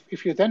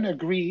then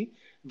agree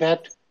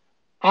that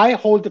I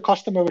hold the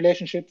customer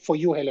relationship for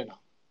you, Helena.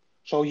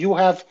 So you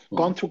have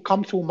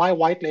come through my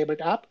white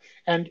labeled app,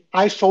 and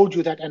I sold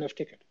you that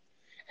NFTicket.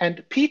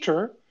 And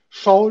Peter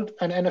sold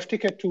an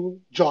NFTicket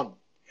to John.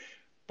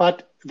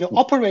 But the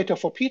operator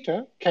for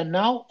Peter can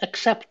now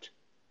accept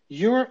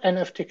your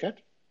NFTicket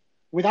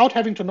without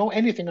having to know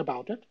anything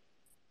about it,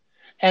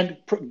 and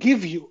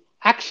give you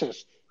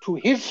access to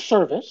his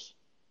service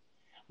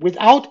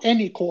without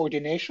any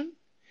coordination,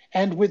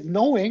 and with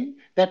knowing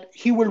that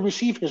he will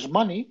receive his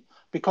money,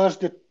 because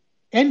the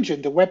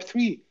engine, the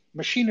Web3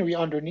 machinery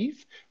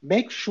underneath,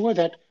 makes sure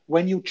that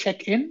when you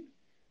check in,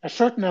 a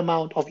certain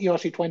amount of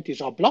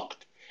ERC20s are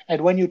blocked,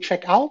 and when you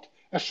check out,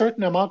 a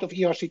certain amount of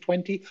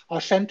ERC20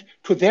 are sent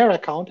to their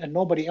account and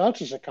nobody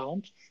else's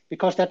account,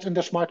 because that's in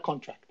the smart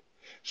contract.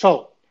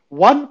 So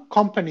one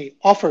company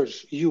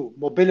offers you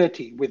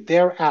mobility with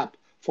their app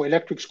for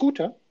electric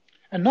scooter.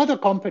 Another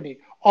company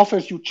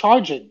offers you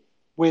charging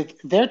with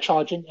their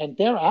charging and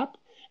their app.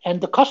 And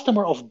the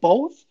customer of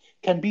both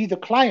can be the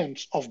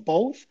clients of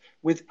both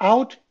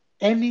without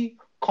any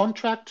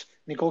contract,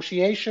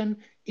 negotiation,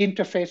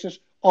 interfaces,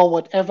 or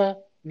whatever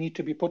need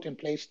to be put in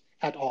place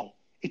at all.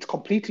 It's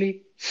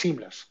completely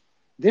seamless.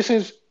 This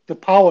is the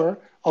power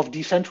of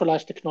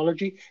decentralized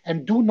technology.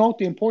 And do note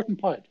the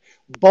important part.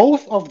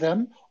 Both of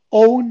them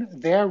own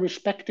their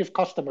respective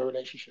customer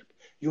relationship.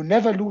 You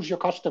never lose your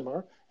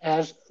customer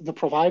as the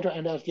provider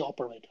and as the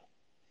operator.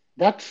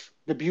 That's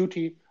the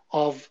beauty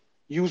of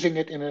using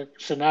it in a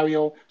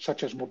scenario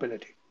such as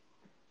mobility.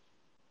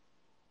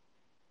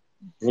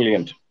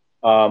 Brilliant.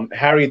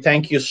 Harry,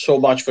 thank you so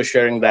much for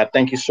sharing that.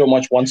 Thank you so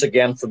much once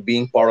again for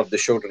being part of the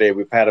show today.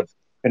 We've had a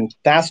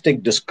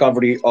fantastic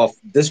discovery of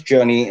this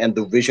journey and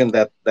the vision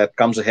that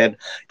comes ahead.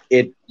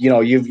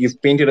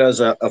 You've painted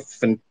us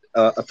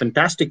a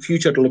fantastic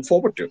future to look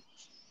forward to.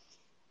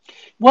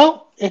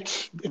 Well,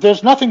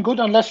 there's nothing good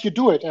unless you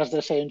do it, as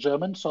they say in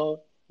German.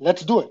 So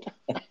let's do it.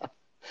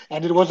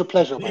 And it was a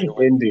pleasure, by the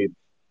way. Indeed.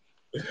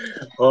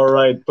 All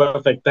right,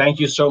 perfect.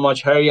 Thank you so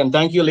much, Harry. And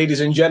thank you, ladies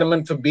and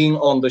gentlemen, for being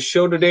on the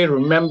show today.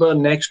 Remember,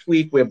 next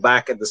week, we're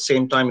back at the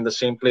same time in the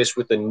same place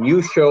with a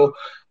new show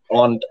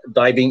on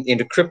diving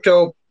into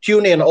crypto.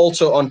 Tune in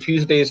also on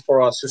Tuesdays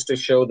for our sister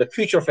show, The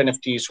Future of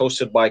NFTs,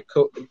 hosted by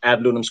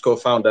Adlunum's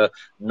co-founder,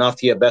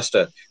 Nathia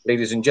Bester.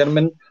 Ladies and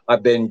gentlemen,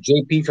 I've been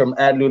JP from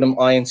Adlunum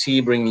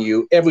INC, bringing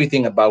you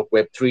everything about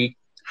Web3.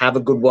 Have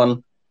a good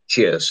one.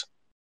 Cheers.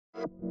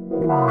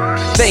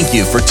 Thank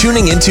you for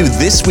tuning into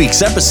this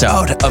week's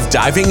episode of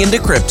Diving into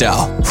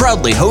Crypto,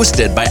 proudly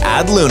hosted by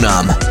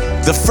Adlunum,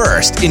 the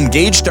first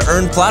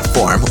engage-to-earn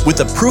platform with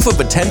a proof of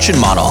attention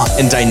model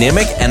and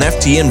dynamic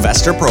NFT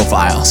investor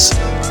profiles.